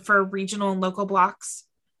for regional and local blocks?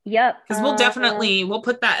 Yep. Because we'll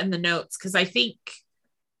put that in the notes, because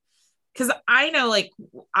I know like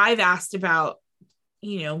I've asked about,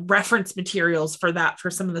 you know, reference materials for that, for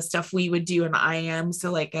some of the stuff we would do in IM.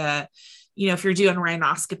 So like you know, if you're doing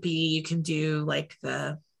rhinoscopy, you can do like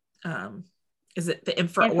the is it the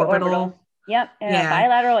infraorbital? Yep.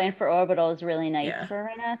 Bilateral infraorbital is really nice for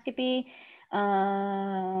rhinoscopy.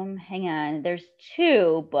 Hang on, there's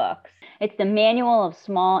 2 books. It's the Manual of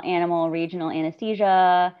Small Animal Regional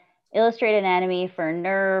Anesthesia, Illustrated Anatomy for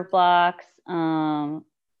Nerve Blocks,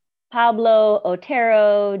 Pablo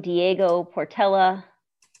Otero, Diego Portela.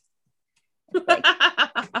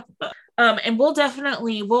 And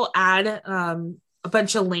we'll add a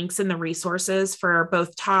bunch of links in the resources for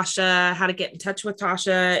both Tasha, how to get in touch with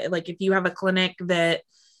Tasha. Like if you have a clinic that,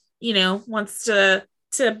 you know, wants to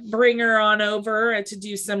bring her on over to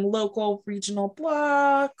do some local regional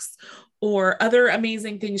blocks or other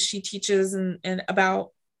amazing things she teaches and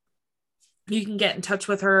about, you can get in touch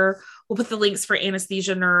with her. We'll put the links for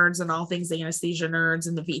anesthesia nerds and all things anesthesia nerds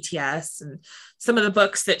and the VTS and some of the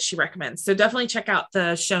books that she recommends. So definitely check out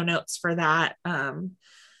the show notes for that.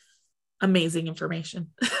 Amazing information.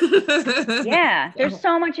 Yeah, there's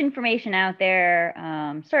so much information out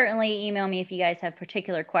there. Certainly email me if you guys have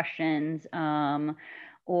particular questions,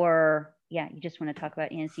 or you just want to talk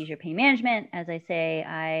about anesthesia pain management. As I say,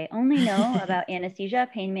 I only know about anesthesia,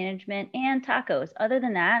 pain management, and tacos. Other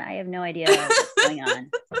than that, I have no idea what's going on.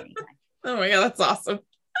 Oh my God, that's awesome.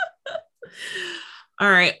 All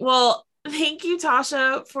right. Well, thank you,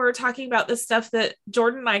 Tasha, for talking about this stuff that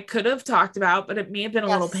Jordan and I could have talked about, but it may have been a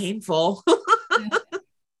little painful.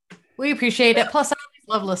 We appreciate it. Plus, I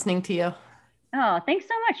Love listening to you. Oh, thanks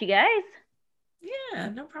so much, you guys. Yeah,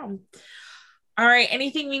 no problem. All right.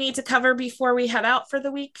 Anything we need to cover before we head out for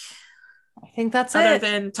the week? I think that's Other it.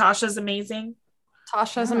 than Tasha's amazing.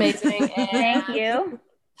 Tasha's amazing. Thank you.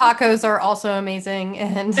 Tacos are also amazing.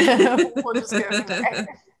 And we'll just go from there.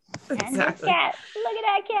 Exactly. Cat. Look at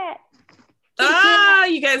that cat.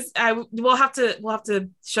 You guys, we'll have to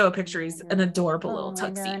show a picture. He's an adorable little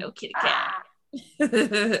tuxedo kitty cat.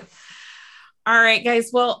 All right,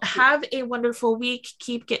 guys. Well, have a wonderful week.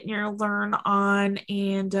 Keep getting your learn on,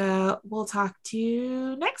 and we'll talk to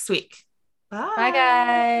you next week. Bye. Bye,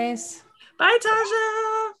 guys. Bye,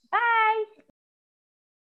 Tasha. Bye.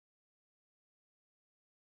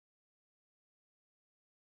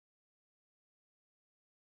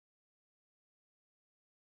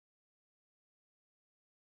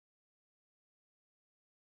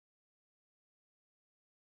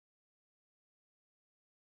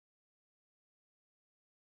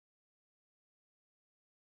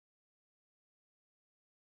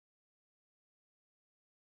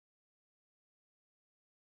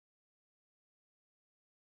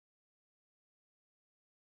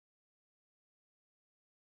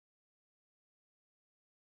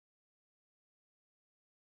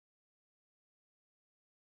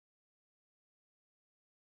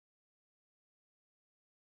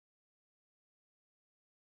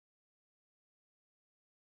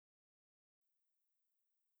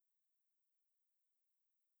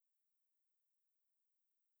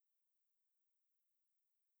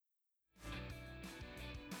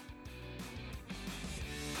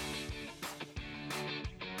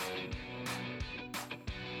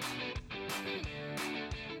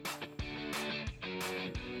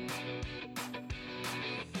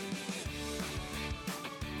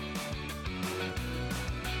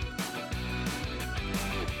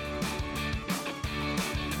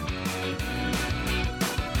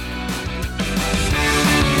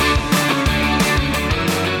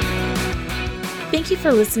 Thank you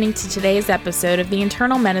for listening to today's episode of the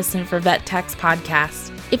Internal Medicine for Vet Techs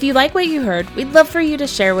podcast. If you like what you heard, we'd love for you to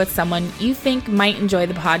share with someone you think might enjoy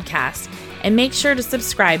the podcast, and make sure to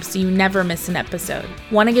subscribe so you never miss an episode.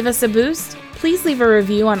 Want to give us a boost? Please leave a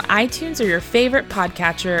review on iTunes or your favorite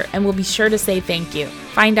podcatcher, and we'll be sure to say thank you.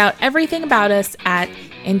 Find out everything about us at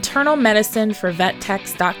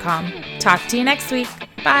internalmedicineforvettechs.com. Talk to you next week.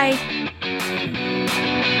 Bye.